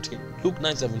 10:17, Luke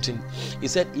 9:17, he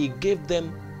said he gave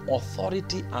them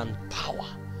authority and power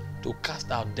to cast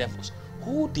out devils.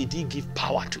 Who did he give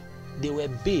power to? They were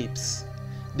babes.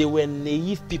 They were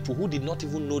naive people who did not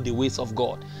even know the ways of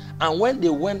God. And when they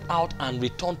went out and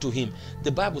returned to him,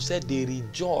 the Bible said they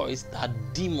rejoiced that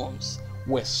demons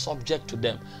were subject to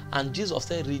them. And Jesus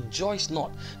said, "Rejoice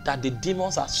not that the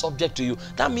demons are subject to you."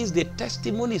 That means the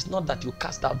testimony is not that you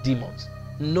cast out demons.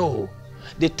 No.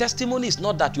 The testimony is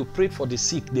not that you prayed for the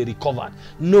sick, they recovered.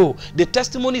 No. The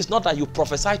testimony is not that you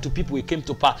prophesied to people, it came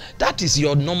to pass. That is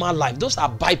your normal life. Those are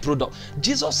byproducts.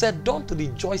 Jesus said, don't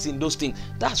rejoice in those things.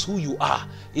 That's who you are.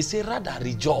 He said, rather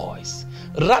rejoice.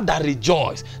 Rather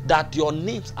rejoice that your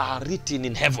names are written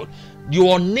in heaven.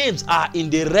 Your names are in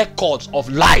the records of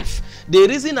life. The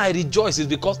reason I rejoice is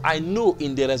because I know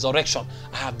in the resurrection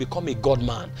I have become a God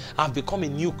man. I've become a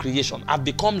new creation. I've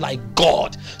become like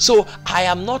God. So I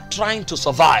am not trying to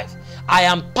survive. I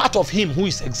am part of him who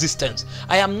is existence.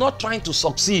 I am not trying to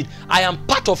succeed. I am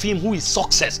part of him who is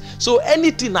success. So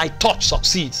anything I touch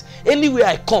succeeds. Anywhere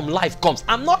I come, life comes.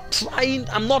 I'm not trying,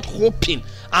 I'm not hoping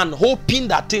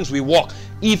that things will work.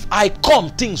 If I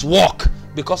come, things work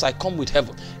because I come with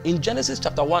heaven. In Genesis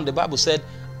chapter 1, the Bible said,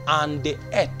 and the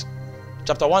earth,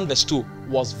 chapter 1 verse 2,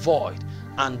 was void,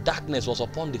 and darkness was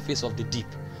upon the face of the deep.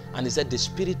 And he said the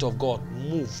Spirit of God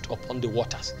moved upon the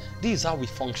waters. This is how we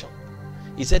function.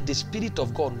 He said the Spirit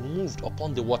of God moved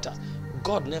upon the waters.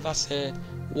 God never said,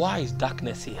 why is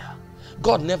darkness here?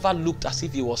 God never looked as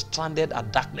if he was stranded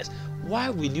at darkness. Why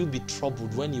will you be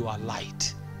troubled when you are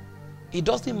light? It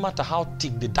doesn't matter how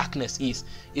thick the darkness is.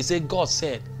 He said, God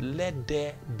said, let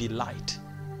there be light.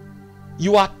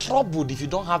 You are troubled if you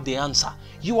don't have the answer.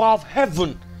 You are of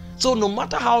heaven. So no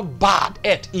matter how bad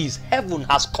earth is, heaven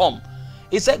has come.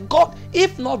 He said, God,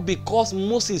 if not because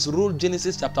Moses wrote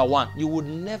Genesis chapter 1, you would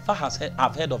never have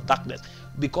heard of darkness,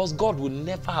 because God would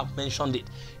never have mentioned it.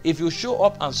 If you show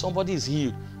up and somebody is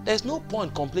healed, there's no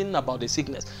point complaining about the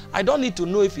sickness. I don't need to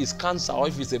know if it's cancer or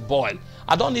if it's a boil.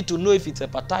 I don't need to know if it's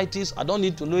hepatitis. I don't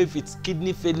need to know if it's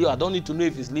kidney failure. I don't need to know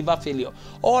if it's liver failure.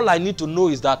 All I need to know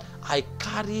is that I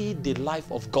carry the life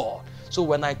of God. So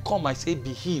when I come, I say,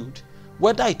 be healed.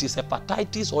 Whether it is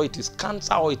hepatitis or it is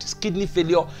cancer or it is kidney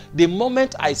failure, the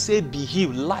moment I say be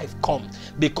healed, life comes,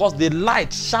 because the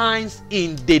light shines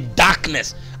in the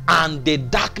darkness and the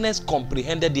darkness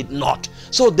comprehended it not.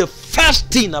 So the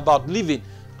first thing about living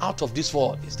out of this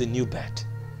world is the new birth.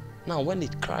 Now when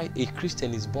a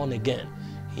Christian is born again,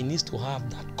 he needs to have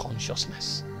that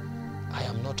consciousness. I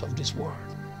am not of this world.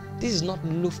 This is not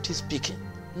lofty speaking.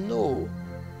 No,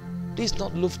 this is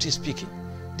not lofty speaking.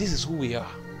 This is who we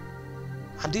are.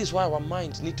 And this is why our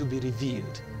minds need to be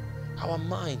revealed. Our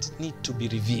minds need to be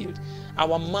revealed.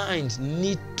 Our minds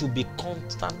need to be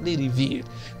constantly revealed.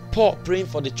 Paul, praying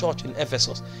for the church in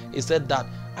Ephesus, he said that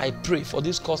I pray, for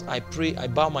this cause I pray, I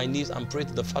bow my knees and pray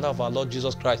to the Father of our Lord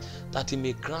Jesus Christ, that he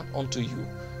may grant unto you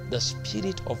the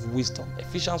spirit of wisdom.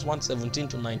 Ephesians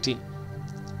 1:17-19.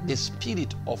 The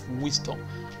spirit of wisdom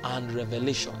and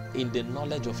revelation in the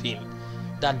knowledge of him,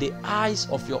 that the eyes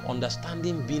of your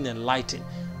understanding being enlightened,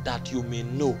 that you may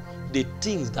know the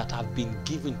things that have been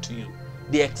given to you,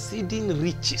 the exceeding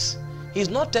riches. He's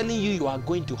not telling you you are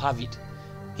going to have it.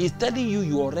 He's telling you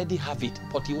you already have it,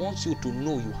 but he wants you to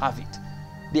know you have it.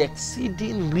 The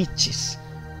exceeding riches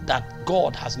that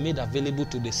God has made available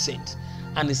to the saints.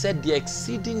 And he said the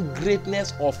exceeding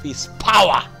greatness of his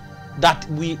power that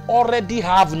we already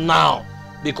have now,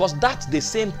 because that's the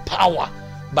same power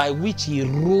by which he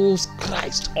rose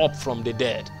Christ up from the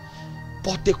dead.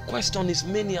 But the question is,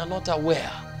 many are not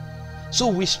aware. So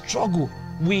we struggle.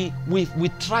 We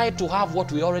try to have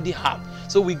what we already have.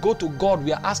 So we go to God,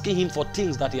 we are asking him for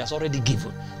things that he has already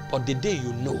given. But the day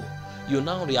you know, you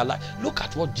now realize. Look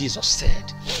at what Jesus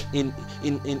said in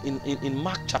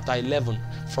Mark chapter 11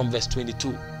 from verse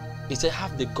 22. He said,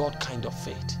 have the God kind of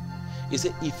faith. He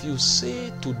said, if you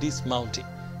say to this mountain,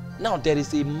 now there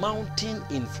is a mountain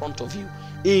in front of you,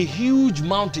 a huge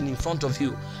mountain in front of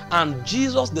you, and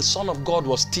Jesus the Son of God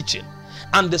was teaching,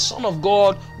 and the Son of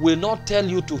God will not tell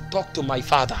you to talk to my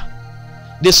Father.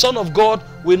 The Son of God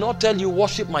will not tell you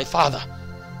worship my Father.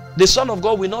 The Son of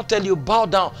God will not tell you bow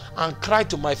down and cry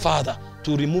to my Father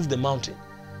to remove the mountain.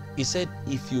 He said,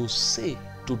 if you say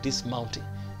to this mountain,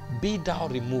 be thou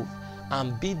removed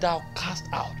and be thou cast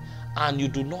out, and you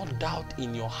do not doubt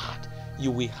in your heart,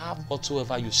 you will have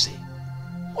whatsoever you say.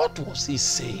 What was he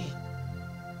saying?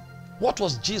 What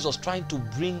was Jesus trying to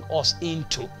bring us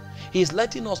into? He's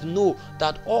letting us know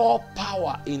that all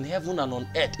power in heaven and on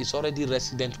earth is already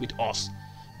resident with us.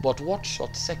 But what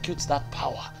short circuits that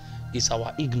power is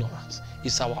our ignorance,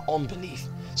 is our unbelief.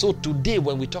 So today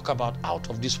when we talk about out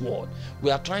of this world,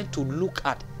 we are trying to look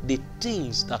at the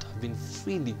things that have been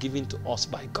freely given to us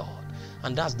by God.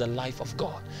 And that's the life of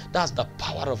God. That's the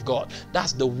power of God.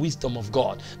 That's the wisdom of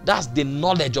God. That's the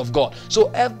knowledge of God. So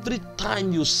every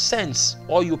time you sense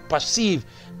or you perceive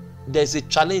there's a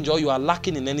challenge or you are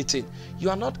lacking in anything, you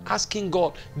are not asking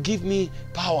God, give me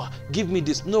power, give me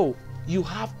this. No, you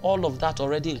have all of that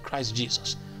already in Christ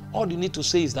Jesus. All you need to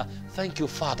say is that, thank you,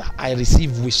 Father, I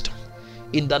receive wisdom.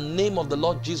 In the name of the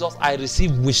Lord Jesus, I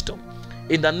receive wisdom.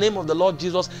 In the name of the Lord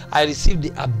Jesus, I receive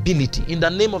the ability. In the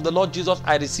name of the Lord Jesus,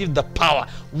 I receive the power.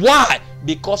 Why?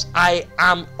 Because I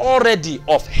am already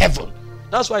of heaven.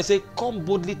 That's why I say, come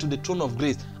boldly to the throne of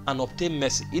grace and obtain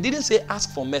mercy. He didn't say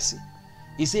ask for mercy.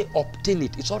 He said, obtain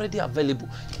it. It's already available.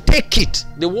 Take it.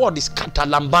 The word is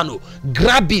katalambano.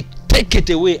 Grab it, take it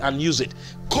away and use it.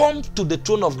 Come to the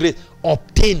throne of grace,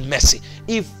 obtain mercy.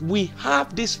 If we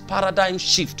have this paradigm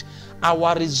shift,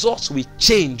 our results will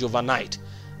change overnight.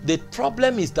 The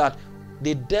problem is that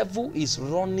the devil is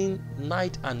running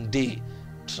night and day,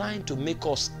 trying to make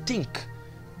us think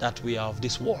that we are of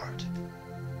this world.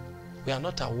 We are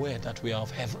not aware that we are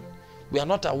of heaven. We are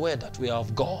not aware that we are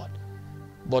of God.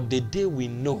 But the day we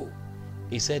know,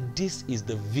 he said, this is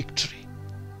the victory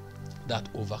that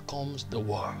overcomes the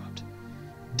world.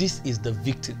 This is the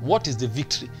victory. What is the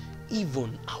victory?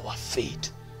 Even our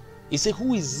faith. He said,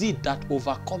 who is it that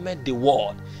overcometh the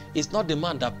world? It's not the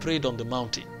man that prayed on the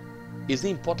mountain. Is it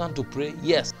important to pray?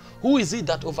 Yes. Who is it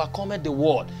that overcometh the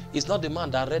world? It's not the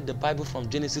man that read the Bible from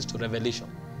Genesis to Revelation.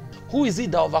 Who is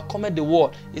it that overcometh the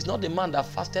world? It's not the man that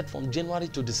fasted from January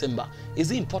to December.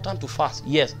 Is it important to fast?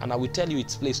 Yes. And I will tell you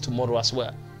its place tomorrow as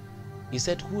well. He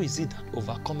said, who is it that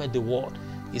overcometh the world?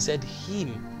 He said,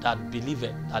 him that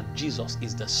believeth that Jesus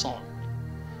is the Son.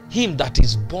 Him that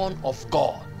is born of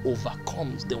God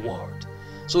overcomes the world.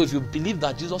 So if you believe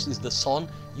that Jesus is the Son,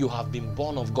 you have been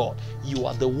born of God. You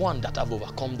are the one that have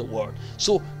overcome the world.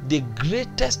 So the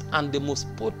greatest and the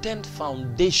most potent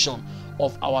foundation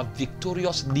of our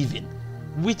victorious living,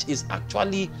 which is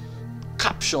actually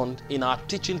captioned in our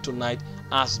teaching tonight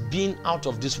as being out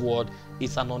of this world,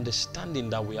 is an understanding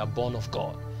that we are born of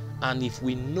God. And if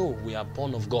we know we are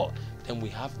born of God, then we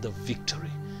have the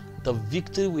victory. The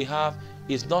victory we have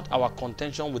is not our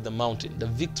contention with the mountain. The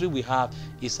victory we have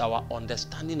is our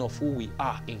understanding of who we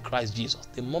are in Christ Jesus.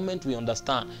 The moment we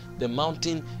understand the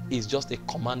mountain is just a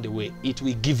command away, it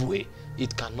will give way.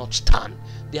 It cannot stand.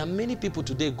 There are many people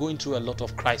today going through a lot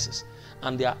of crisis,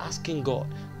 and they are asking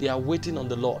God. They are waiting on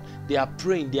the Lord. They are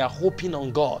praying. They are hoping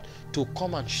on God to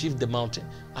come and shift the mountain.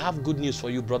 I have good news for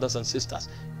you, brothers and sisters.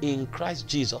 In Christ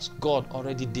Jesus, God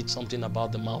already did something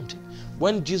about the mountain.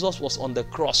 When Jesus was on the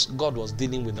cross, God was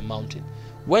dealing with the mountain.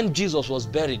 When Jesus was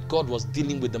buried, God was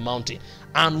dealing with the mountain.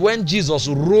 And when Jesus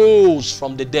rose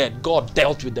from the dead, God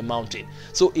dealt with the mountain.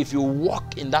 So if you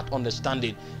walk in that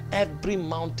understanding, every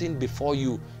mountain before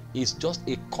you is just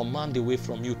a command away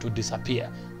from you to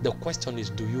disappear. The question is,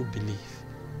 do you believe?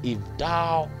 If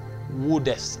thou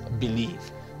wouldest believe,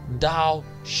 thou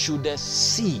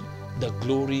shouldest see the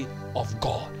glory of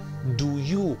God. Do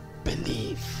you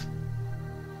believe?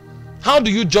 How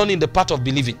do you journey in the path of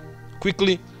believing?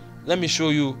 Quickly, let me show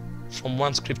you from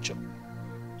one scripture,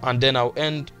 and then I'll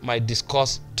end my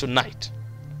discourse tonight.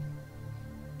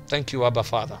 Thank you, Abba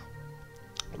Father.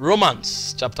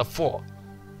 Romans chapter 4,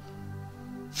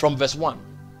 from verse 1.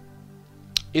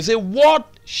 It says, what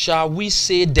shall we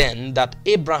say then that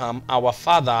Abraham our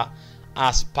father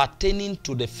as pertaining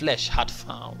to the flesh had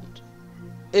found?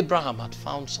 Abraham had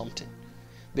found something,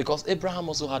 because Abraham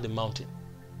also had a mountain.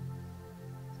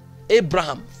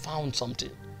 Abraham found something.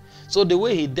 So the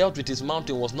way he dealt with his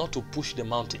mountain was not to push the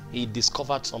mountain. He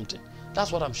discovered something.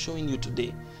 That's what I'm showing you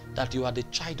today, that you are the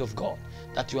child of God,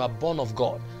 that you are born of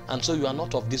God, and so you are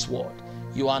not of this world.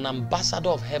 You are an ambassador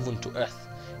of heaven to earth.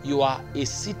 You are a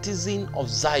citizen of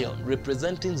Zion,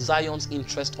 representing Zion's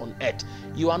interest on earth.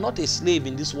 You are not a slave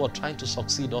in this world trying to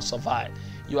succeed or survive.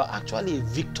 You are actually a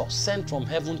victor sent from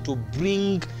heaven to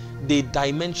bring the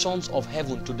dimensions of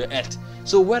heaven to the earth.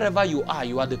 So wherever you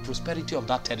are the prosperity of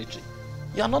that territory.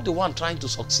 You are not the one trying to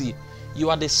succeed. You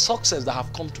are the success that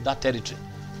have come to that territory.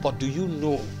 But do you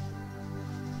know?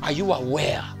 Are you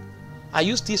aware? Are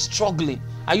you still struggling?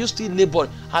 Are you still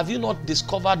laboring? Have you not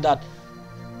discovered that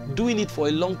doing it for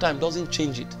a long time doesn't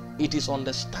change it? It is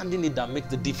understanding it that makes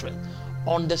the difference.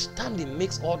 Understanding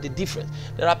makes all the difference.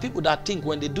 There are people that think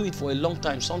when they do it for a long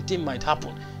time, something might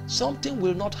happen. Something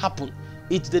will not happen.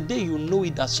 It's the day you know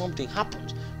it that something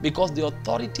happens, because the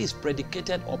authority is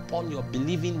predicated upon your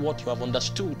believing what you have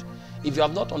understood. If you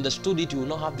have not understood it, you will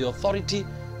not have the authority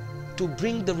to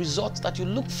bring the results that you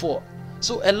look for.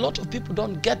 So a lot of people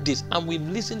don't get this, and we've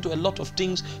listened to a lot of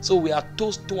things, so we are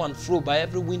tossed to and fro by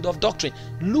every wind of doctrine.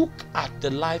 Look at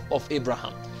the life of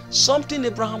Abraham. Something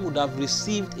Abraham would have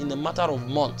received in a matter of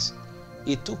months,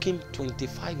 it took him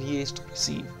 25 years to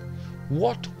receive.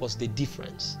 What was the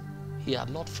difference? He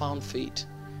had not found faith.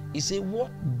 He said,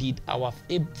 what did our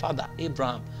father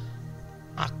Abraham,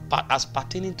 as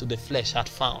pertaining to the flesh, had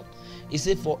found? He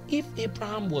said, for if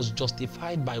Abraham was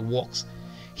justified by works,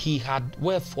 he had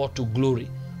wherefore to glory,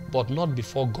 but not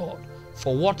before God.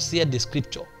 For what saith the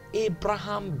scripture?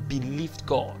 Abraham believed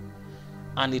God,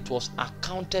 and it was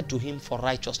accounted to him for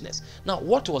righteousness. Now,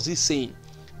 what was he saying?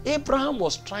 Abraham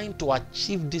was trying to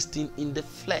achieve this thing in the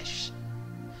flesh.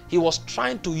 He was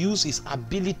trying to use his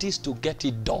abilities to get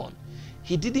it done.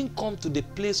 he didn't come to the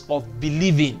place of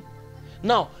believing.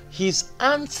 Now, his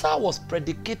answer was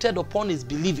predicated upon his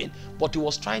believing, but he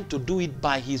was trying to do it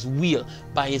by his will,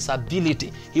 by his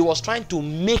ability. He was trying to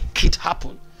make it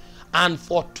happen. And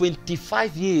for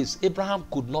 25 years, Abraham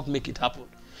could not make it happen.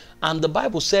 And the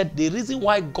Bible said the reason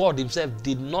why God himself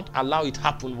did not allow it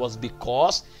happen was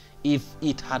because if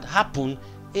it had happened,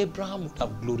 Abraham would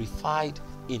have glorified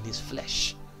in his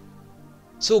flesh.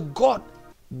 So God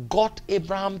got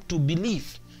Abraham to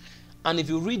believe. And if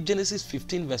you read Genesis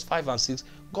 15 verse 5 and 6,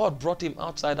 God brought him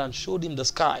outside and showed him the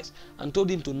skies and told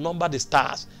him to number the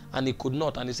stars, and he could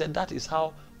not. And he said, that is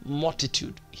how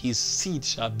multitude his seed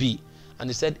shall be. And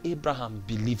he said, Abraham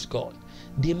believed God.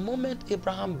 The moment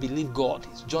Abraham believed God,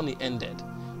 his journey ended,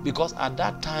 because at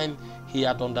that time he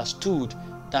had understood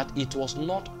that it was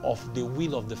not of the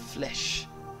will of the flesh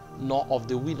nor of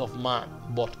the will of man,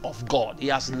 but of God. He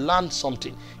has learned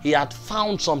something. He had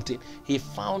found something. He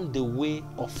found the way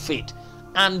of faith.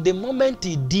 And the moment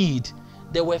he did,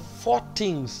 there were 4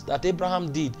 things that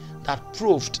Abraham did that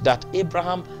proved that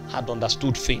Abraham had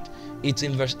understood faith. It's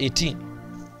in verse 18.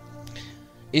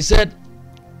 He said,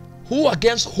 who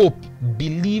against hope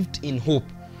believed in hope,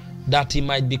 that he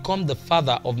might become the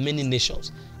father of many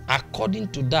nations,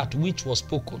 according to that which was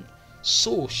spoken,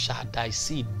 so shall thy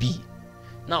seed be.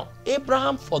 Now,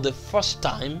 Abraham for the first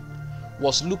time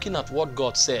was looking at what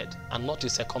God said and not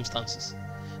his circumstances.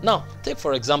 Now, take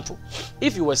for example,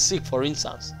 if you were sick, for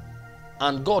instance,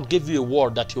 and God gave you a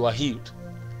word that you are healed,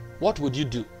 what would you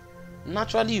do?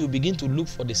 Naturally, you begin to look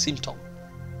for the symptom.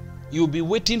 You'll be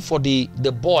waiting for the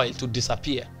boil to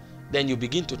disappear. Then you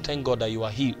begin to thank God that you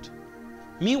are healed.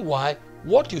 Meanwhile,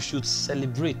 what you should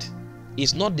celebrate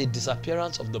is not the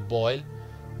disappearance of the boil,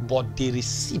 but the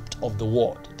receipt of the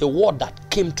word that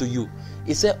came to you.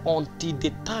 He said, until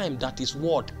the time that his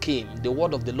word came, the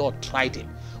word of the Lord tried him.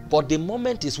 But the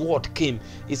moment his word came,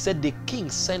 he said the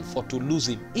king sent for to lose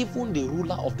him, even the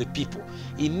ruler of the people.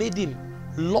 He made him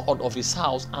lord of his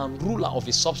house and ruler of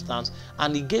his substance,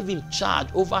 and he gave him charge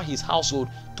over his household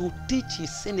to teach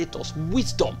his senators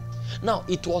wisdom. Now,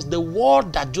 it was the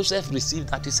word that Joseph received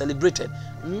that he celebrated,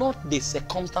 not the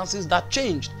circumstances that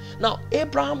changed. Now,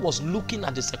 Abraham was looking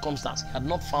at the circumstance. He had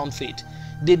not found faith.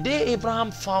 The day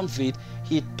Abraham found faith,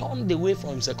 he turned away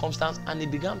from circumstance and he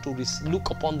began to look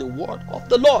upon the word of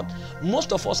the Lord.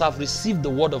 Most of us have received the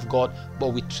word of God, but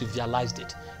we trivialized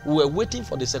it. We were waiting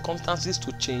for the circumstances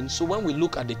to change, so when we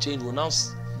look at the change, we'll now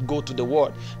go to the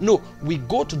word. No, we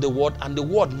go to the word and the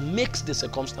word makes the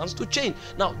circumstance to change.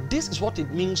 Now, this is what it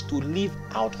means to live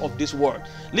out of this word.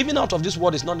 Living out of this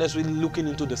word is not necessarily looking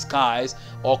into the skies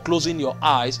or closing your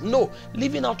eyes. No,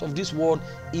 living out of this word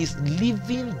is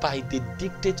living by the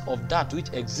dictate of that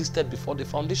which existed before the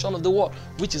foundation of the world,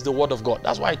 which is the word of God.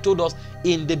 That's why I told us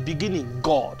in the beginning,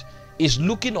 God is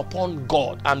looking upon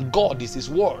God, and God is his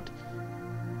word.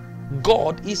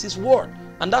 God is his word.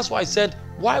 And that's why I said,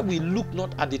 why we look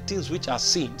not at the things which are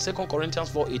seen, 2 Corinthians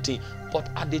 4:18, but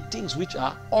at the things which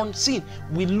are unseen.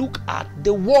 We look at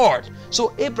the word.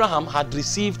 So Abraham had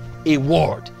received a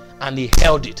word and he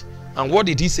held it. And what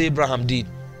did he say Abraham did?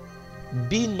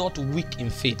 Be not weak in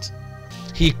faith.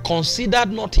 He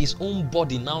considered not his own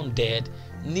body now dead,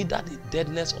 neither the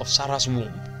deadness of Sarah's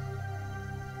womb.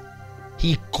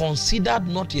 He considered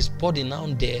not his body now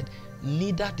dead,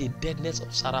 neither the deadness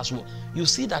of Sarah's womb. You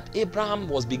see that Abraham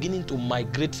was beginning to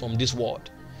migrate from this world.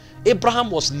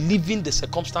 Abraham was leaving the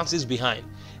circumstances behind.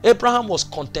 Abraham was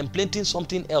contemplating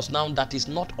something else now that is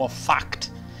not of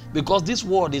fact, because this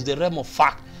world is the realm of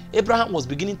fact. Abraham was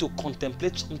beginning to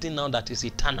contemplate something now that is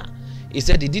eternal. He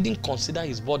said he didn't consider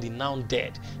his body now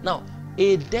dead. Now,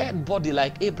 a dead body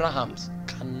like Abraham's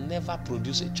can never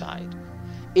produce a child.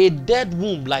 A dead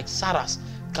womb like Sarah's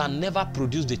can never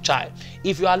produce the child.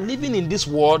 If you are living in this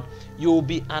world, you will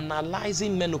be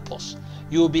analyzing menopause.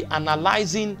 You will be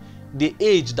analyzing the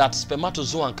age that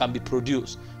spermatozoa can be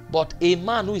produced. But a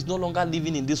man who is no longer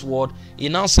living in this world, he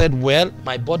now said, well,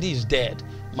 my body is dead.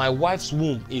 My wife's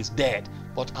womb is dead.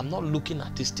 But I'm not looking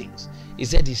at these things. He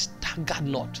said he staggered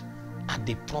not at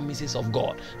the promises of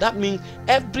God. That means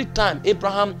every time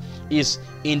Abraham is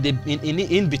in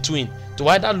between to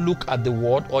either look at the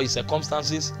word or his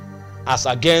circumstances as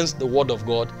against the word of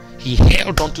God, he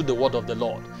held on to the word of the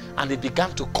Lord, and he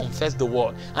began to confess the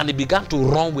word, and he began to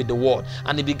run with the word,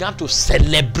 and he began to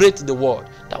celebrate the word.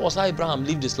 That was how Abraham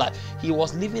lived his life. He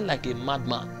was living like a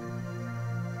madman.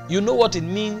 You know what it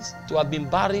means to have been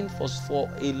barren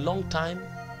for a long time,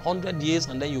 100 years,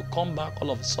 and then you come back all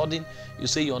of a sudden, you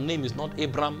say your name is not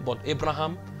Abram but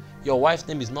Abraham, your wife's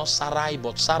name is not Sarai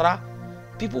but Sarah.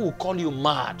 People will call you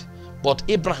mad. But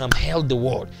Abraham held the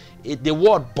word. The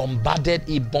word bombarded,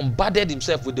 he bombarded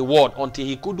himself with the word until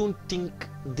he couldn't think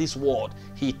this word.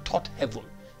 He taught heaven.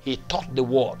 He taught the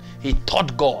word. He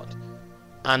taught God.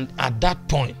 And at that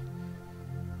point,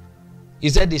 he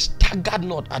said he staggered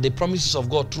not at the promises of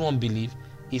God through unbelief.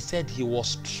 He said he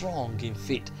was strong in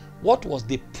faith. What was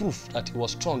the proof that he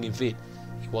was strong in faith?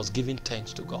 He was giving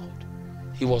thanks to God.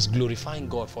 He was glorifying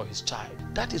God for his child.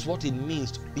 That is what it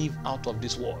means to live out of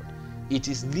this world. It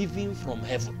is living from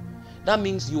heaven. That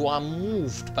means you are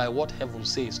moved by what heaven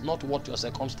says, not what your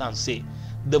circumstance say.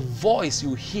 The voice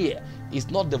you hear is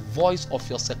not the voice of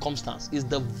your circumstance. It's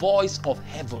the voice of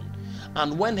heaven.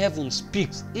 And when heaven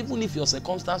speaks, even if your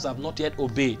circumstances have not yet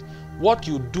obeyed, what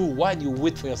you do while you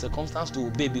wait for your circumstance to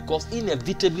obey, because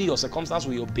inevitably your circumstance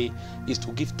will obey, is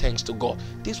to give thanks to God.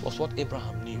 This was what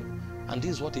Abraham knew. And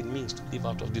this is what it means to live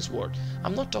out of this world.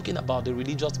 I'm not talking about the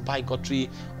religious bigotry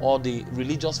or the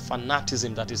religious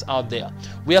fanaticism that is out there,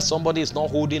 where somebody is not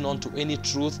holding on to any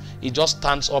truth. He just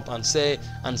stands up and say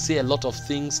a lot of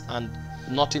things and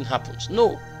nothing happens.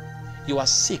 No, you are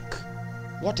sick.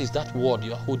 What is that word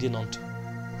you are holding on to?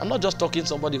 I'm not just talking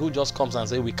somebody who just comes and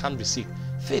says we can't be sick.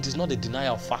 Faith is not a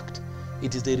denial of fact.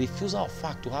 It is the refusal of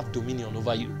fact to have dominion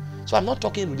over you. So I'm not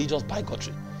talking religious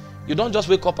bigotry. You don't just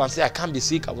wake up and say, I can't be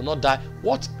sick, I will not die.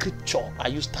 What scripture are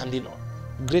you standing on?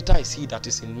 Greater is he that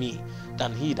is in me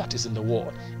than he that is in the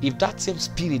world. If that same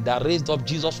spirit that raised up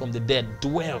Jesus from the dead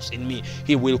dwells in me,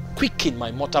 he will quicken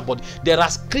my mortal body. There are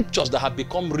scriptures that have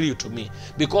become real to me,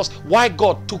 because why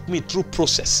God took me through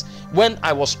process when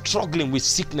I was struggling with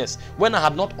sickness, when I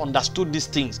had not understood these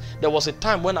things. There was a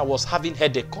time when I was having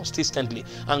headache consistently,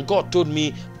 and God told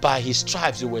me, by his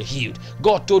stripes you were healed.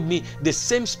 God told me, the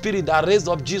same spirit that raised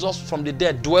up Jesus from the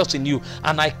dead dwells in you.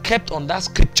 And I kept on that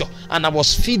scripture, and I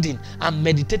was feeding and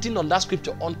meditating on that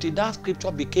scripture until that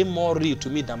scripture became more real to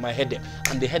me than my headache,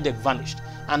 and the headache vanished.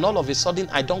 And all of a sudden,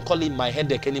 I don't call it my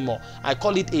headache anymore. I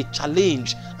call it a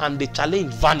challenge, and the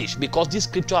challenge vanished because this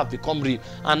scripture has become real.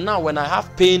 And now when I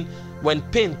have pain, when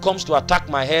pain comes to attack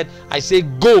my head, I say,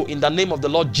 go in the name of the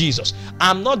Lord Jesus.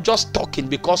 I'm not just talking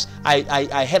because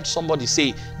I heard somebody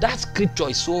say. That scripture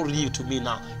is so real to me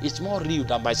now. It's more real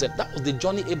than myself. That was the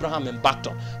journey Abraham embarked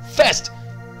on. First,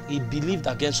 he believed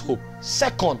against hope.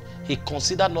 Second, he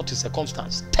considered not his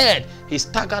circumstance. Third, he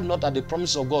staggered not at the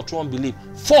promise of God through unbelief.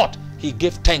 Fourth, he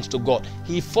gave thanks to God.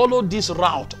 He followed this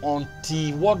route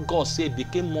until what God said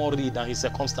became more real than his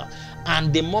circumstance.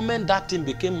 And the moment that thing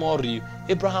became more real,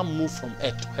 Abraham moved from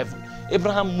earth to heaven.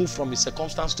 Abraham moved from his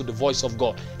circumstance to the voice of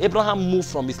God. Abraham moved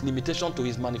from his limitation to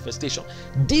his manifestation.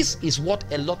 This is what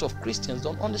a lot of Christians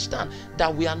don't understand,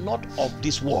 that we are not of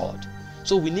this world.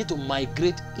 So we need to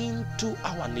migrate into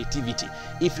our nativity.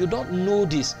 If you don't know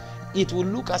this, it will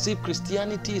look as if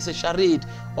Christianity is a charade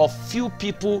of few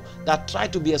people that try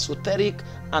to be esoteric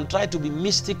and try to be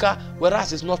mystical,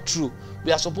 whereas it's not true.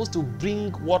 We are supposed to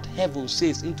bring what heaven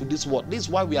says into this world. This is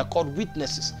why we are called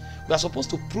witnesses. We are supposed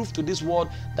to prove to this world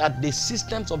that the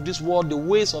systems of this world, the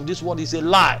ways of this world is a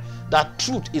lie. That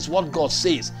truth is what God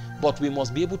says, but we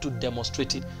must be able to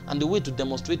demonstrate it. And the way to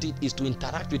demonstrate it is to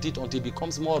interact with it until it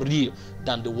becomes more real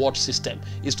than the world system.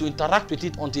 Is to interact with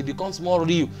it until it becomes more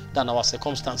real than our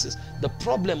circumstances. The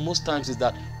problem most times is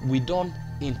that we don't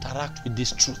interact with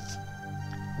this truth.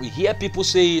 We hear people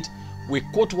say it, we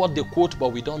quote what they quote, but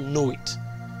we don't know it.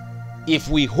 If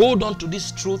we hold on to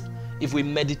this truth, if we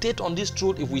meditate on this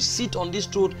truth, if we sit on this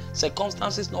truth,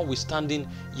 circumstances notwithstanding,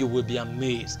 you will be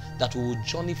amazed that we will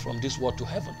journey from this world to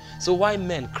heaven. So why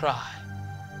men cry,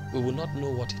 we will not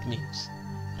know what it means.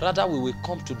 Rather, we will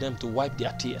come to them to wipe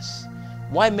their tears.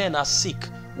 Why men are sick,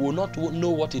 we will not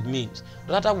know what it means.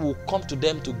 Rather, we will come to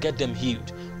them to get them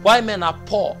healed. Why men are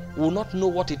poor, we will not know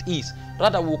what it is.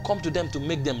 Rather, we will come to them to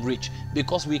make them rich,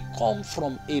 because we come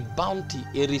from a bounty,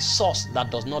 a resource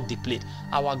that does not deplete.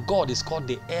 Our God is called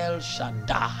the El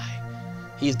Shaddai.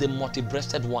 He is the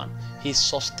multi-breasted one. He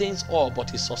sustains all,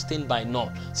 but is sustained by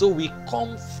none. So we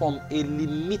come from a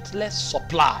limitless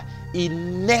supply. He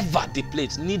never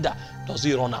depletes, neither does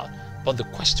he run out. But the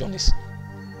question is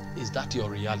that your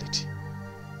reality?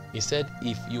 He said,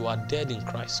 if you are dead in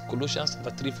Christ, Colossians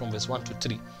 3 from verse 1 to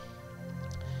 3.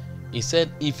 He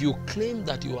said, if you claim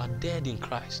that you are dead in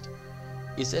Christ,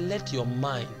 he said, let your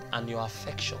mind and your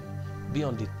affection be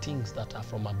on the things that are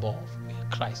from above, where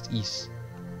Christ is.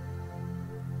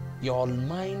 Your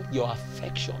mind, your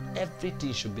affection,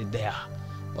 everything should be there.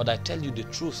 But I tell you the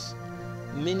truth,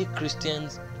 many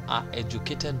Christians are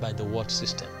educated by the world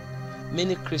system.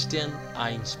 Many Christians are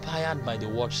inspired by the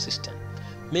world system.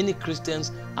 Many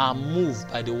Christians are moved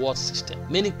by the world system.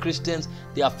 Many Christians,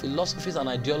 their philosophies and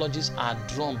ideologies are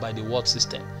drawn by the world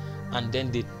system. And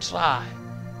then they try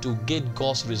to get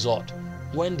God's result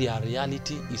when their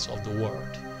reality is of the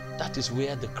world. That is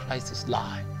where the crisis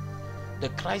lies. The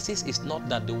crisis is not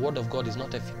that the word of God is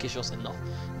not efficacious enough.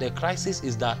 The crisis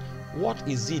is that what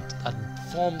is it that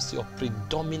forms your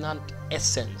predominant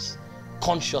essence,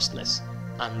 consciousness,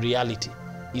 and reality?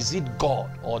 Is it God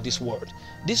or this word?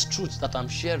 These truths that I'm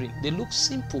sharing, they look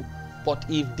simple, but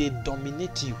if they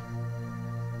dominate you,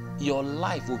 your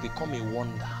life will become a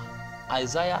wonder.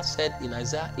 Isaiah said in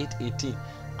Isaiah 8:18,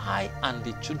 I and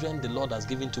the children the Lord has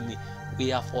given to me,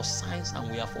 we are for signs and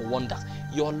we are for wonders.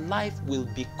 Your life will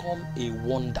become a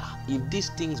wonder if these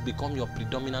things become your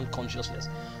predominant consciousness.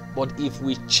 But if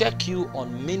we check you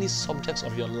on many subjects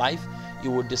of your life,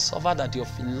 you will discover that your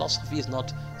philosophy is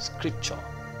not scripture.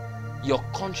 Your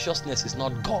consciousness is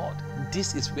not God.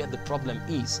 This is where the problem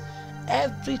is.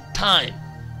 Every time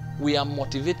we are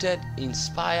motivated,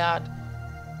 inspired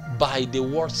by the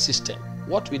world system,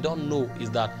 what we don't know is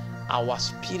that our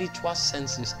spiritual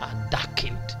senses are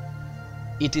darkened.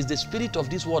 It is the spirit of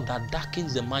this world that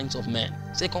darkens the minds of men.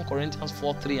 2 Corinthians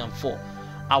 4:3-4.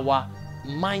 Our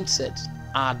mindsets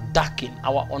are darkened.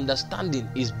 Our understanding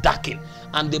is darkened.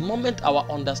 And the moment our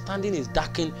understanding is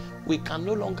darkened, we can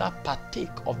no longer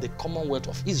partake of the commonwealth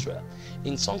of Israel.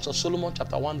 In Songs of Solomon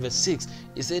chapter 1:6,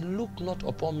 he said, look not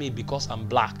upon me because I'm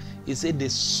black. He said, the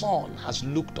sun has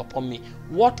looked upon me.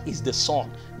 What is the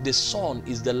sun? The sun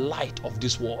is the light of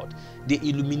this world, the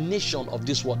illumination of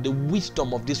this world, the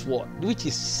wisdom of this world, which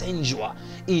is sensual.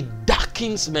 It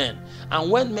darkens men.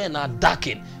 And when men are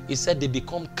darkened, he said they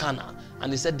become carnal.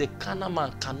 And he said the carnal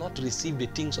man cannot receive the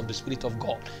things of the Spirit of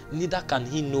God, neither can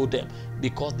he know them,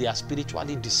 because they are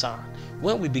spiritually discerned.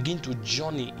 When we begin to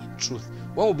journey in truth,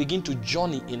 when we begin to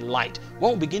journey in light,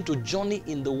 when we begin to journey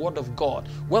in the word of God,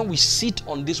 when we sit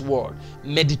on this word,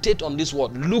 meditate on this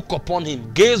word, look upon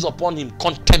him, gaze upon him,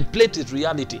 contemplate his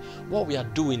reality, what we are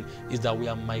doing is that we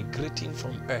are migrating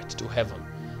from earth to heaven,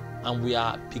 and we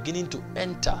are beginning to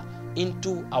enter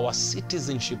into our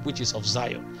citizenship, which is of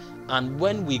Zion. And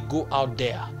when we go out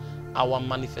there, our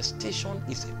manifestation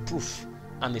is a proof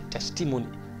and a testimony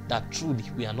that truly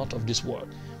we are not of this world.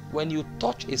 When you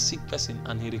touch a sick person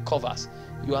and he recovers,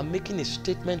 you are making a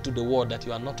statement to the world that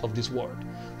you are not of this world.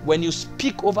 When you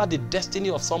speak over the destiny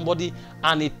of somebody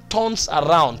and it turns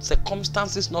around,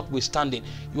 circumstances notwithstanding,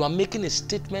 you are making a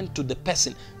statement to the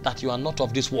person that you are not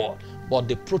of this world. But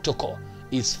the protocol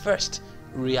is first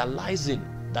realizing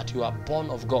that you are born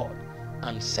of God,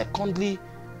 and secondly,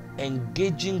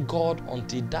 engaging God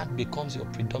until that becomes your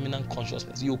predominant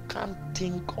consciousness. You can't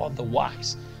think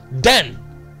otherwise. Then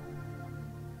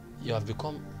you have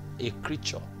become a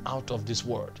creature out of this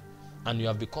world, and you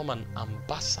have become an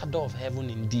ambassador of heaven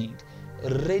indeed,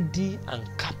 ready and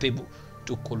capable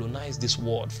to colonize this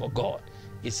world for God.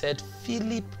 He said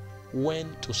Philip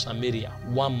went to Samaria,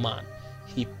 one man.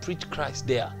 He preached Christ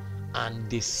there, and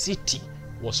the city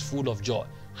was full of joy.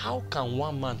 How can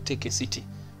one man take a city?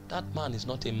 That man is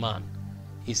not a man.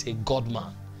 He's a God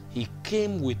man. He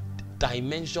came with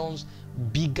dimensions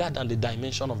bigger than the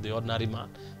dimension of the ordinary man.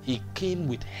 He came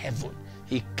with heaven.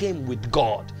 He came with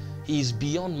God. He is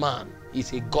beyond man.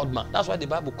 He's a God man. That's why the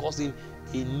Bible calls him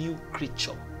a new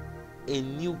creature. A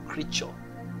new creature.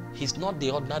 He's not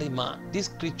the ordinary man. This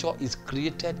creature is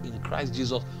created in Christ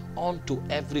Jesus unto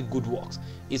every good works.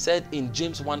 He said in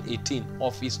James 1:18,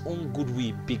 of his own good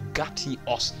will begat he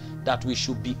us, that we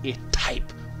should be a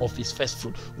type of his first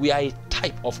fruit. We are a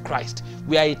type of Christ.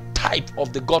 We are a type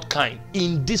of the God kind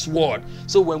in this world.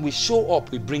 So when we show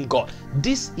up, we bring God.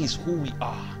 This is who we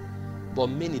are. But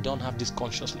many don't have this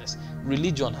consciousness.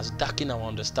 Religion has darkened our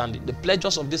understanding. The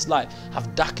pleasures of this life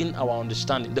have darkened our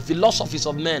understanding. The philosophies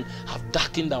of men have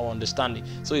darkened our understanding.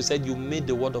 So he said, you made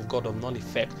the word of God of none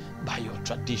effect by your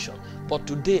tradition. But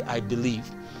today I believe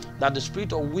that the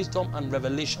spirit of wisdom and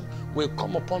revelation will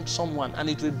come upon someone, and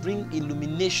it will bring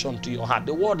illumination to your heart.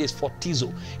 The word is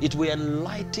fortizo. It will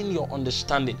enlighten your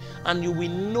understanding, and you will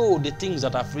know the things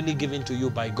that are freely given to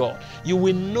you by God. You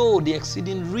will know the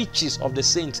exceeding riches of the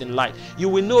saints in light. You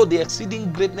will know the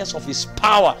exceeding greatness of his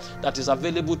power that is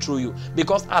available through you.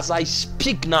 Because as I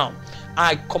speak now,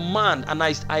 I command, and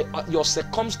your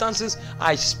circumstances,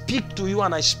 I speak to you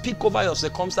and I speak over your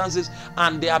circumstances,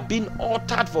 and they are being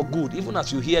altered for good, even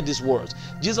as you hear these words.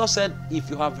 Jesus said, if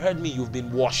you have heard me, you've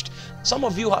been washed. Some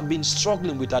of you have been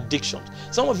struggling with addictions.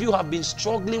 Some of you have been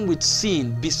struggling with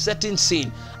sin, besetting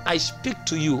sin. I speak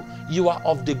to you, you are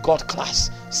of the God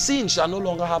class. Sin shall no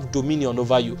longer have dominion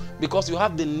over you, because you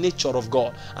have the nature of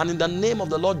God. And in the name of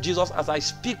the Lord Jesus, as I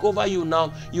speak over you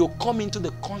now, you come into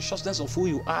the consciousness of who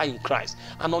you are in Christ. Christ.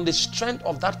 And on the strength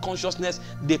of that consciousness,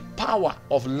 the power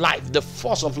of life, the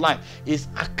force of life is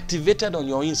activated on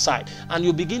your inside. And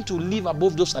you begin to live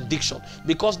above those addictions,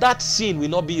 because that sin will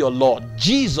not be your Lord.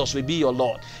 Jesus will be your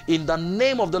Lord. In the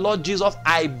name of the Lord Jesus,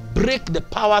 I break the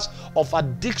powers of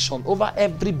addiction over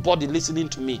everybody listening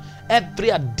to me. Every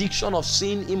addiction of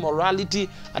sin, immorality,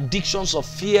 addictions of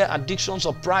fear, addictions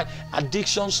of pride,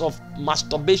 addictions of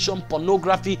masturbation,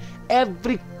 pornography,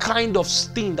 every kind of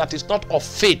thing that is not of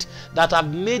faith, that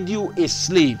have made you a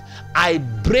slave, I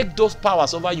break those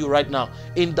powers over you right now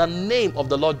in the name of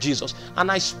the Lord Jesus. And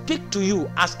I speak to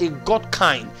you as a God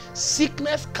kind.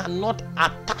 Sickness cannot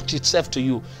attach itself to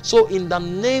you. So in the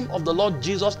name of the Lord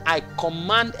Jesus, I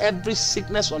command every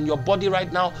sickness on your body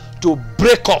right now to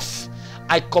break off.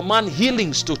 I command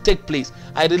healings to take place.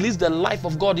 I release the life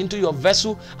of God into your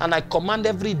vessel, and I command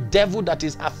every devil that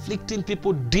is afflicting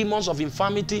people, demons of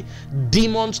infirmity,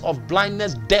 demons of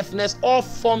blindness, deafness, all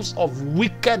forms of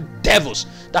wicked devils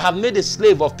that have made a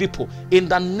slave of people, in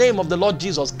the name of the Lord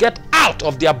Jesus, get out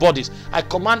of their bodies. I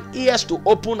command ears to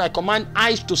open. I command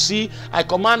eyes to see. I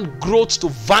command growths to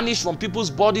vanish from people's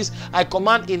bodies. I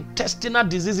command intestinal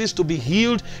diseases to be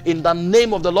healed in the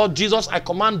name of the Lord Jesus. I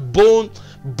command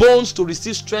bones to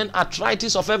receive strength,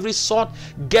 arthritis of every sort,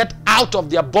 get out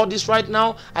of their bodies right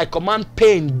now. I command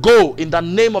pain, go in the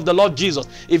name of the Lord Jesus.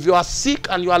 If you are sick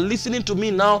and you are listening to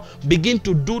me now, begin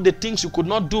to do the things you could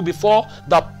not do before.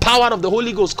 The power of the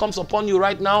Holy Ghost comes upon you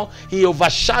right now. He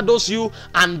overshadows you,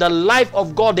 and the life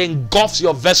of God engulfs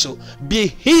your vessel. Be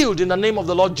healed in the name of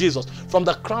the Lord Jesus. From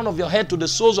the crown of your head to the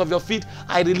soles of your feet,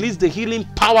 I release the healing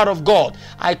power of God.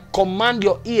 I command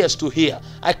your ears to hear.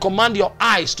 I command your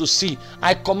eyes to see.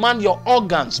 I command your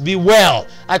organs be well.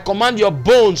 I command your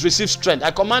bones receive strength.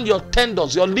 I command your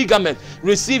tendons, your ligaments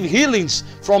receive healings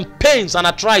from pains and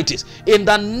arthritis. In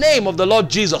the name of the Lord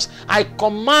Jesus, I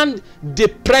command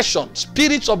depression,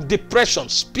 spirits of depression,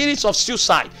 spirits of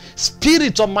suicide,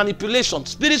 spirits of manipulation,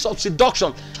 spirits of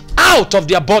seduction, out of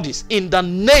their bodies in the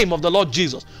name of the Lord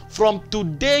Jesus. From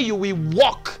today you will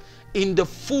walk in the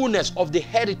fullness of the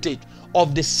heritage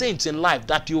of the saints in life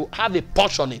that you have a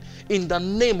portion in the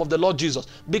name of the Lord Jesus,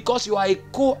 because you are a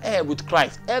co-heir with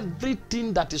Christ.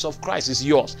 Everything that is of Christ is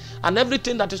yours, and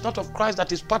everything that is not of Christ,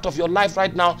 that is part of your life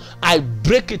right now, I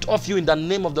break it off you in the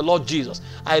name of the Lord Jesus.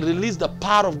 I release the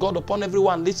power of God upon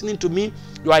everyone listening to me.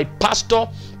 You are a pastor,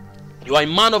 you are a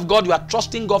man of God, you are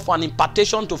trusting God for an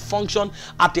impartation to function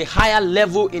at a higher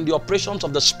level in the operations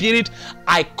of the Spirit.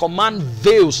 I command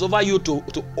veils over you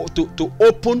to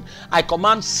open. I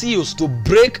command seals to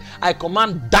break. I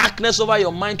command darkness over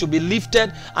your mind to be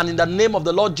lifted. And in the name of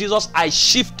the Lord Jesus, I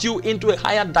shift you into a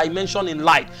higher dimension in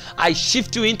light. I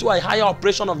shift you into a higher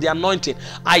operation of the anointing.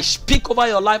 I speak over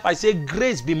your life. I say,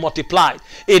 grace be multiplied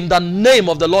in the name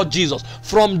of the Lord Jesus.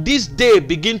 From this day,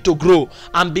 begin to grow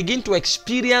and begin to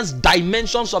experience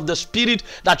dimensions of the Spirit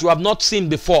that you have not seen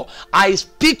before. I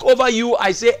speak over you.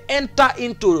 I say, enter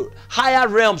into higher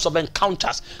realms of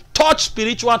encounters. Touch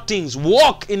spiritual things,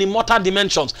 walk in immortal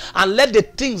dimensions, and let the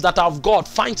things that are of God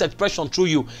find expression through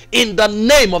you. In the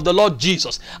name of the Lord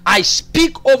Jesus, I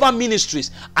speak over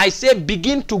ministries. I say,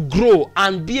 begin to grow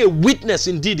and be a witness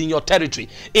indeed in your territory.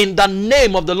 In the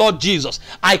name of the Lord Jesus,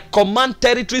 I command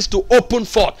territories to open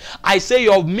forth. I say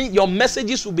your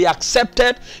messages will be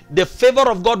accepted. The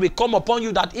favor of God will come upon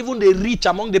you, that even the rich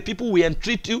among the people will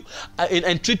entreat you,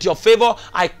 entreat your favor.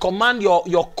 I command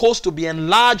your coast to be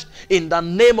enlarged in the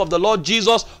name of the Lord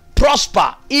Jesus.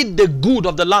 Prosper, eat the good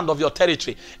of the land of your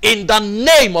territory in the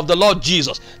name of the Lord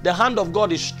Jesus. The hand of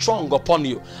God is strong upon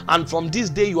you, and from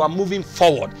this day you are moving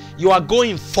forward. You are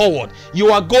going forward.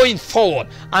 You are going forward,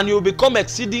 and you will become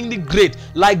exceedingly great.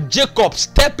 Like Jacob,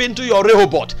 step into your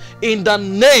Rehoboth in the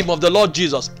name of the Lord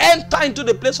Jesus. Enter into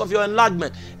the place of your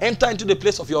enlargement. Enter into the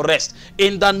place of your rest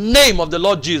in the name of the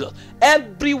Lord Jesus.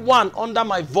 Everyone under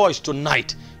my voice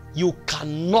tonight, you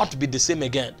cannot be the same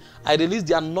again. I release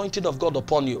the anointing of God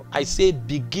upon you. I say,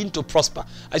 begin to prosper.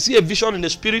 I see a vision in the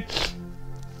Spirit.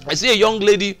 I see a young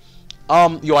lady.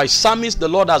 You are a psalmist. The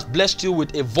Lord has blessed you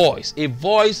with a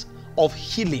voice of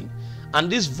healing.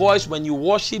 And this voice, when you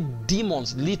worship,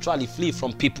 demons literally flee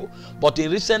from people. But in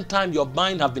recent time, your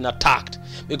mind have been attacked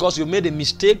because you made a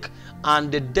mistake,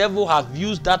 and the devil have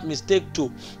used that mistake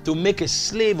to make a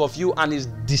slave of you, and is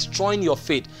destroying your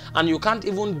faith. And you can't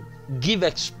even give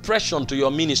expression to your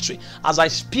ministry. As I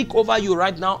speak over you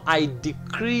right now, I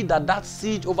decree that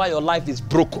siege over your life is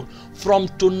broken. From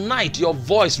tonight, your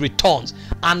voice returns.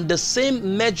 And the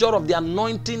same measure of the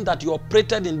anointing that you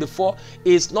operated in before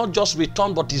is not just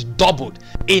returned, but is doubled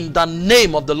in the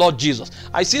name of the Lord Jesus.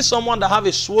 I see someone that have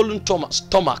a swollen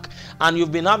stomach, and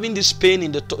you've been having this pain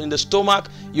in the stomach.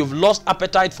 You've lost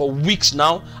appetite for weeks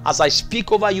now. As I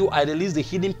speak over you, I release the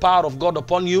healing power of God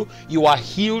upon you. You are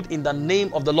healed in the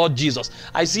name of the Lord Jesus.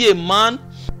 I see a man,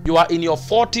 you are in your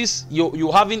 40s,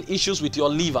 you're having issues with your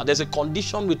liver. There's a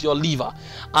condition with your liver,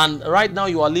 and right now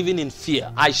you are living in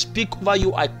fear. I speak over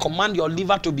you. I command your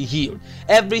liver to be healed.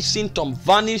 Every symptom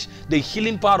vanish. The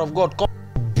healing power of God come.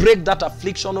 Break that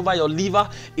affliction over your liver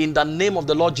in the name of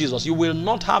the Lord Jesus. You will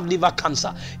not have liver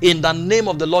cancer in the name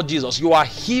of the Lord Jesus. You are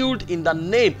healed in the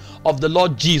name of the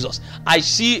Lord Jesus. I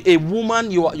see a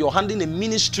woman, you're handling a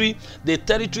ministry. The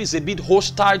territory is a bit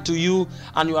hostile to you,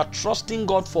 and you are trusting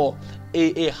God for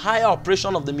a higher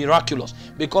operation of the miraculous,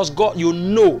 because God, you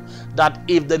know that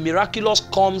if the miraculous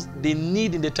comes, the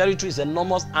need in the territory is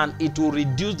enormous, and it will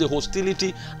reduce the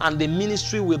hostility, and the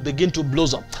ministry will begin to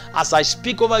blossom. As I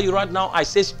speak over you right now, I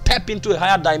say step into a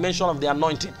higher dimension of the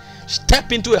anointing.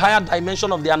 Step into a higher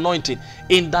dimension of the anointing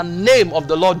in the name of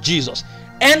the Lord Jesus.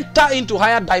 Enter into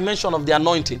higher dimension of the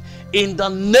anointing in the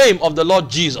name of the Lord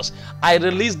Jesus. I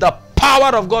release the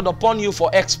power of God upon you for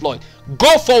exploit.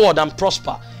 Go forward and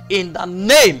prosper in the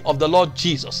name of the Lord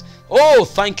Jesus. Oh,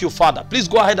 thank you, Father. Please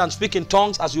go ahead and speak in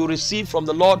tongues as you receive from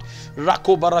the Lord.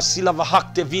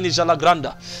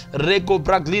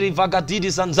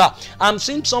 I'm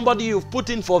seeing somebody you've put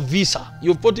in for visa.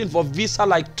 You've put in for visa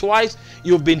like twice.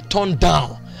 You've been turned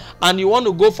down, and you want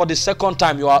to go for the second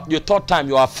time. Your third time,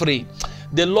 you are free.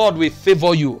 The Lord will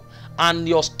favor you, and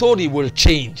your story will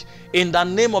change. In the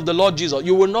name of the Lord Jesus,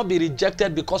 you will not be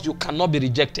rejected, because you cannot be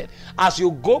rejected. As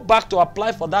you go back to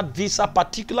apply for that visa,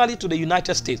 particularly to the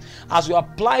United States, as you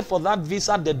apply for that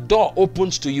visa, the door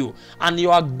opens to you, and you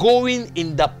are going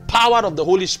in the power of the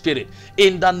Holy Spirit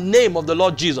in the name of the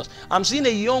Lord Jesus. I'm seeing a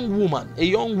young woman,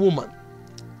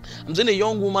 I'm seeing a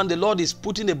young woman. The Lord is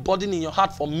putting a burden in your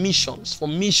heart for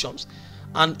missions,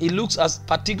 and it looks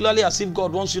particularly as if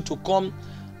God wants you to come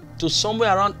to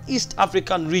somewhere around East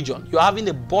African region. You're having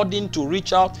a burden to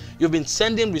reach out. You've been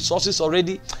sending resources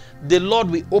already. The Lord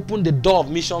will open the door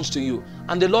of missions to you,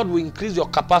 and the Lord will increase your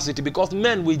capacity, because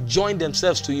men will join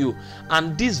themselves to you,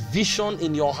 and this vision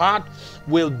in your heart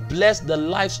will bless the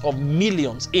lives of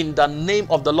millions in the name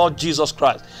of the Lord Jesus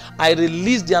Christ. I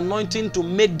release the anointing to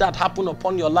make that happen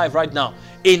upon your life right now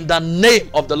in the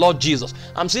name of the Lord Jesus.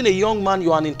 I'm seeing a young man.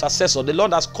 You are an intercessor. The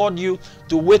Lord has called you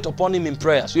to wait upon him in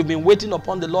prayers. You've been waiting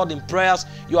upon the Lord in prayers.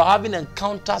 You are having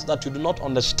encounters that you do not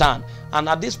understand, and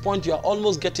at this point you are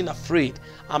almost getting afraid.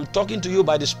 I'm talking to you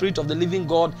by the Spirit of the living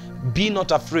God. Be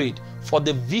not afraid, for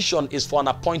the vision is for an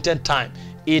appointed time.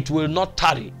 It will not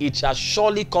tarry. It shall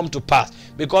surely come to pass,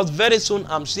 because very soon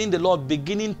I'm seeing the Lord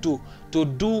beginning to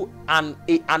do an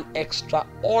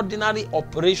extraordinary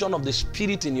operation of the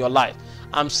Spirit in your life.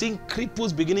 I'm seeing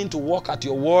cripples beginning to walk at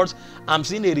your words. I'm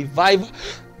seeing a revival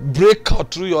break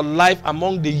out through your life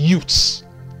among the youths.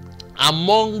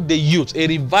 Among the youths, a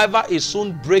revival is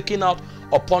soon breaking out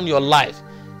upon your life.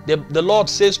 The Lord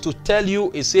says to tell you,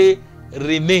 He say,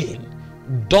 remain.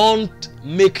 Don't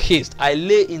make haste. I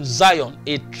lay in Zion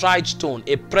a tried stone,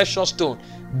 a precious stone.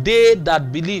 They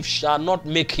that believe shall not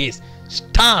make haste.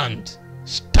 Stand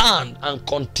and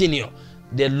continue.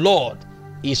 The Lord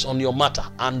is on your matter,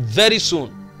 and very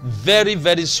soon, very,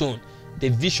 very soon, the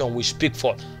vision will speak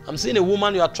forth. I'm seeing a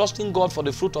woman. You are trusting God for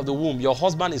the fruit of the womb. Your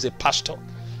husband is a pastor.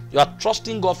 You are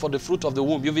trusting God for the fruit of the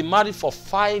womb. You've been married for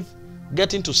 5,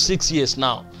 getting to 6 years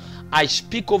now. I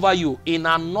speak over you, in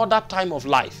another time of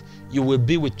life, you will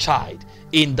be with child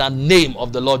in the name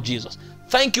of the Lord Jesus.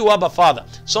 Thank you, Abba Father.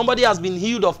 Somebody has been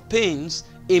healed of pains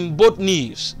in both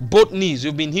knees. Both knees.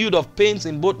 You've been healed of pains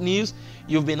in both knees.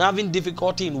 You've been having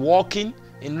difficulty in walking.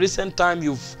 In recent time,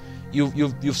 you've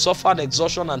suffered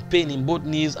exhaustion and pain in both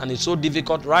knees, and it's so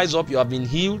difficult. Rise up. You have been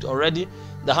healed already.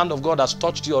 The hand of God has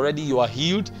touched you already. You are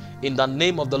healed in the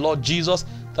name of the Lord Jesus.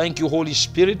 Thank you, Holy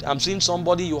Spirit. I'm seeing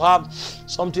somebody, you have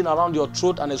something around your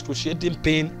throat and excruciating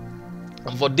pain,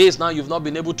 and for days now you've not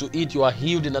been able to eat. You are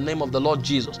healed in the name of the Lord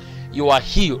Jesus. You are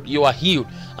healed. You are healed.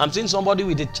 I'm seeing somebody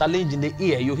with a challenge in the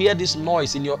ear. You hear this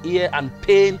noise in your ear and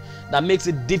pain that makes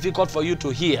it difficult for you to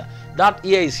hear. That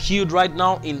ear is healed right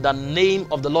now in the name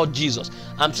of the Lord Jesus.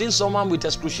 I'm seeing someone with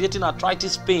excruciating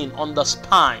arthritis pain on the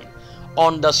spine.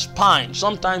 On the spine.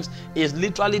 Sometimes it's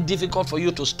literally difficult for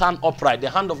you to stand upright. The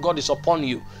hand of God is upon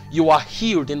you. You are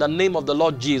healed in the name of the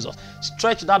Lord Jesus.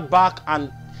 Stretch that back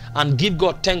and give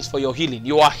God thanks for your healing.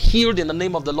 You are healed in the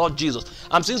name of the Lord Jesus.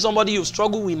 I'm seeing somebody, you've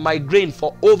struggled with migraine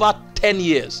for over 10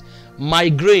 years.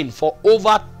 Migraine for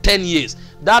over 10 years.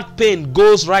 That pain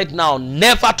goes right now,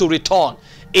 never to return.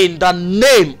 In the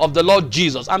name of the Lord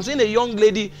Jesus. I'm seeing a young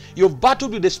lady, you've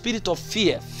battled with the spirit of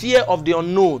fear of the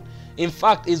unknown. In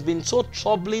fact, it's been so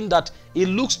troubling that it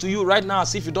looks to you right now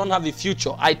as if you don't have a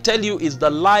future. I tell you, it's the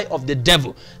lie of the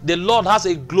devil. The Lord has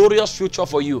a glorious future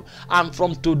for you. And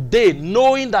from today,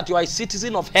 knowing that you are a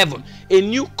citizen of heaven, a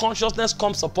new consciousness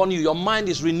comes upon you. Your mind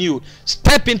is renewed.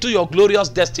 Step into your glorious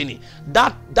destiny.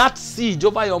 That siege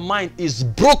over your mind is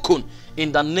broken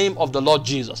in the name of the Lord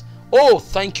Jesus. Oh,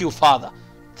 thank you, Father.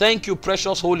 Thank you,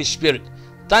 precious Holy Spirit.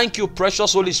 Thank you,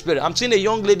 precious Holy Spirit. I'm seeing a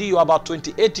young lady, you're about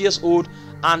 28 years old,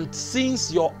 and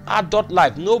since your adult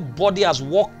life, nobody has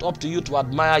walked up to you to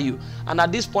admire you. And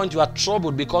at this point, you are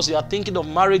troubled because you are thinking of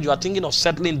marriage, you are thinking of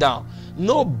settling down.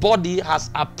 Nobody has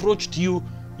approached you.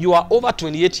 You are over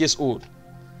 28 years old.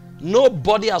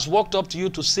 Nobody has walked up to you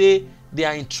to say they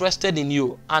are interested in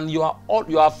you. And you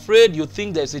are afraid, you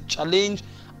think there's a challenge.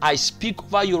 I speak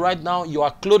over you right now. You are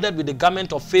clothed with the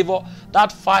garment of favor.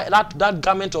 That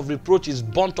garment of reproach is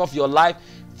burnt off your life.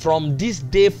 From this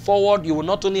day forward, you will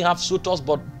not only have suitors,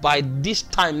 but by this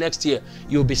time next year,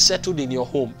 you will be settled in your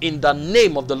home. In the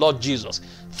name of the Lord Jesus.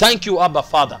 Thank you, Abba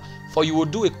Father, for you will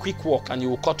do a quick walk and you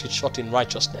will cut it short in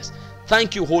righteousness.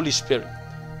 Thank you, Holy Spirit.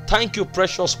 Thank you,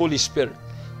 precious Holy Spirit.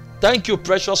 Thank you,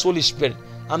 precious Holy Spirit.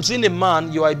 I'm seeing a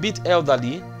man, you are a bit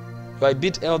elderly. You are a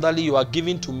bit elderly, you are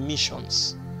giving to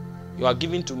missions. You are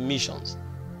giving to missions.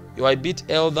 You are a bit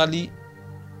elderly,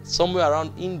 somewhere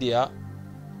around India.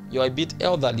 You are a bit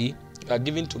elderly, you are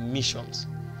giving to missions.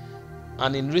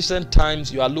 And in recent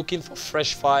times, you are looking for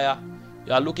fresh fire.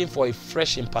 You are looking for a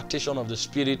fresh impartation of the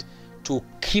Spirit to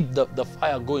keep the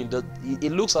fire going.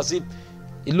 It looks as if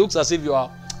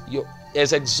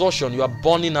there's exhaustion, you are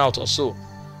burning out or so.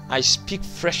 I speak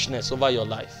freshness over your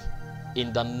life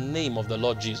in the name of the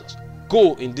Lord Jesus.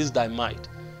 Go in this thy might.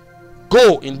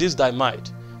 Go in this thy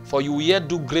might, for you will yet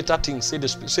do greater things,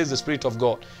 says the Spirit of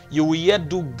God. You will yet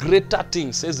do greater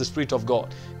things, says the Spirit of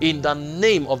God, in the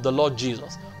name of the Lord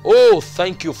Jesus. Oh,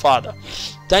 thank you, Father.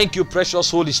 Thank you, precious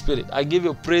Holy Spirit. I give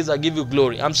you praise, I give you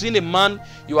glory. I'm seeing a man,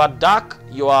 you are dark,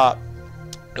 you are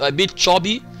a bit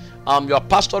chubby, you are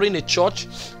pastoring a church,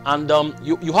 and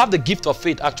you have the gift of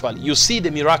faith actually. You see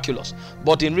the miraculous.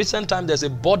 But in recent time, there's a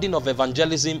burden of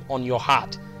evangelism on your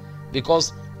heart,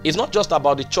 because it's not just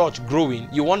about the church growing.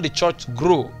 You want the church to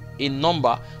grow in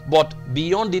number, but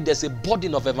beyond it, there's a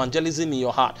burden of evangelism in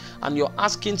your heart, and you're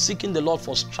seeking the Lord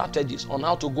for strategies on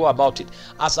how to go about it.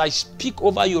 As I speak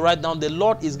over you right now, the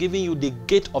Lord is giving you the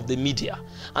gate of the media,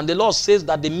 and the Lord says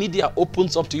that the media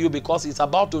opens up to you because it's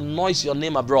about to noise your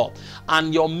name abroad,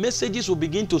 and your messages will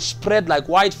begin to spread like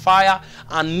wildfire,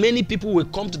 and many people will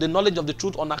come to the knowledge of the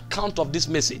truth on account of this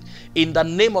message. In the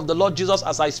name of the Lord Jesus,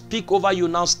 as I speak over you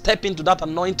now, step into that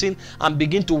anointing and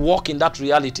begin to walk in that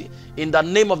reality. In the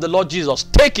name of the Lord Jesus,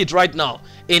 take it right now.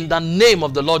 In the name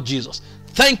of the Lord Jesus.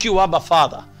 Thank you, Abba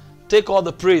Father. Take all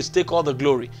the praise, take all the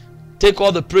glory. Take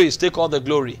all the praise, take all the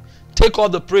glory. Take all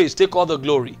the praise, take all the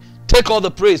glory. Take all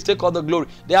the praise, take all the glory.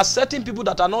 There are certain people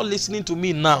that are not listening to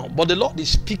me now, but the Lord is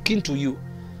speaking to you.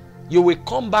 You will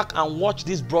come back and watch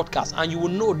this broadcast, and you will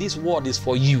know this word is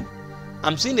for you.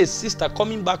 I'm seeing a sister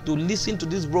coming back to listen to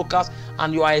this broadcast,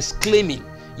 and you are exclaiming.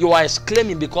 You are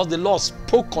exclaiming because the Lord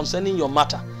spoke concerning your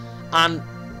matter. And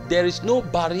there is no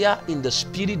barrier in the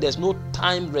spirit. There's no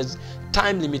time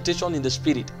limitation in the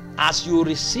spirit. As you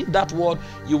receive that word,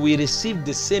 you will receive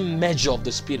the same measure of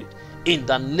the Spirit in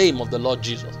the name of the Lord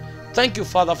Jesus. Thank you,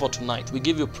 Father, for tonight. We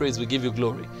give you praise. We give you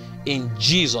glory. In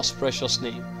Jesus' precious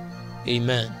name.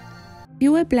 Amen. If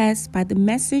you were blessed by the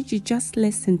message you just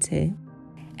listened to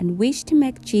and wish to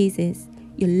make Jesus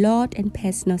your Lord and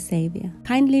personal Savior,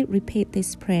 kindly repeat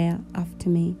this prayer after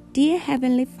me. Dear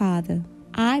Heavenly Father,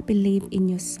 I believe in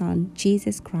your Son,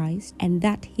 Jesus Christ, and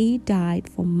that He died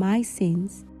for my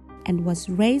sins and was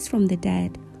raised from the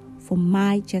dead for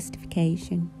my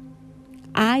justification.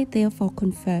 I therefore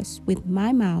confess with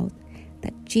my mouth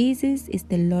that Jesus is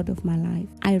the Lord of my life.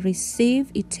 I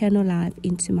receive eternal life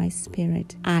into my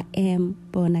spirit. I am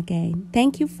born again.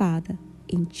 Thank you, Father,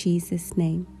 in Jesus'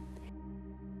 name.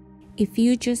 If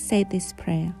you just said this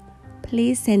prayer,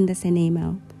 please send us an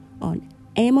email on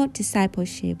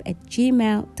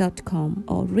amodiscipleship@gmail.com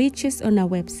or reach us on our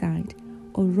website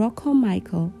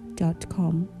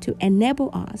orokpomichael.com to enable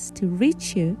us to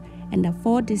reach you and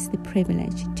afford us the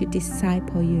privilege to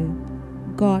disciple you.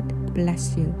 God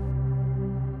bless you.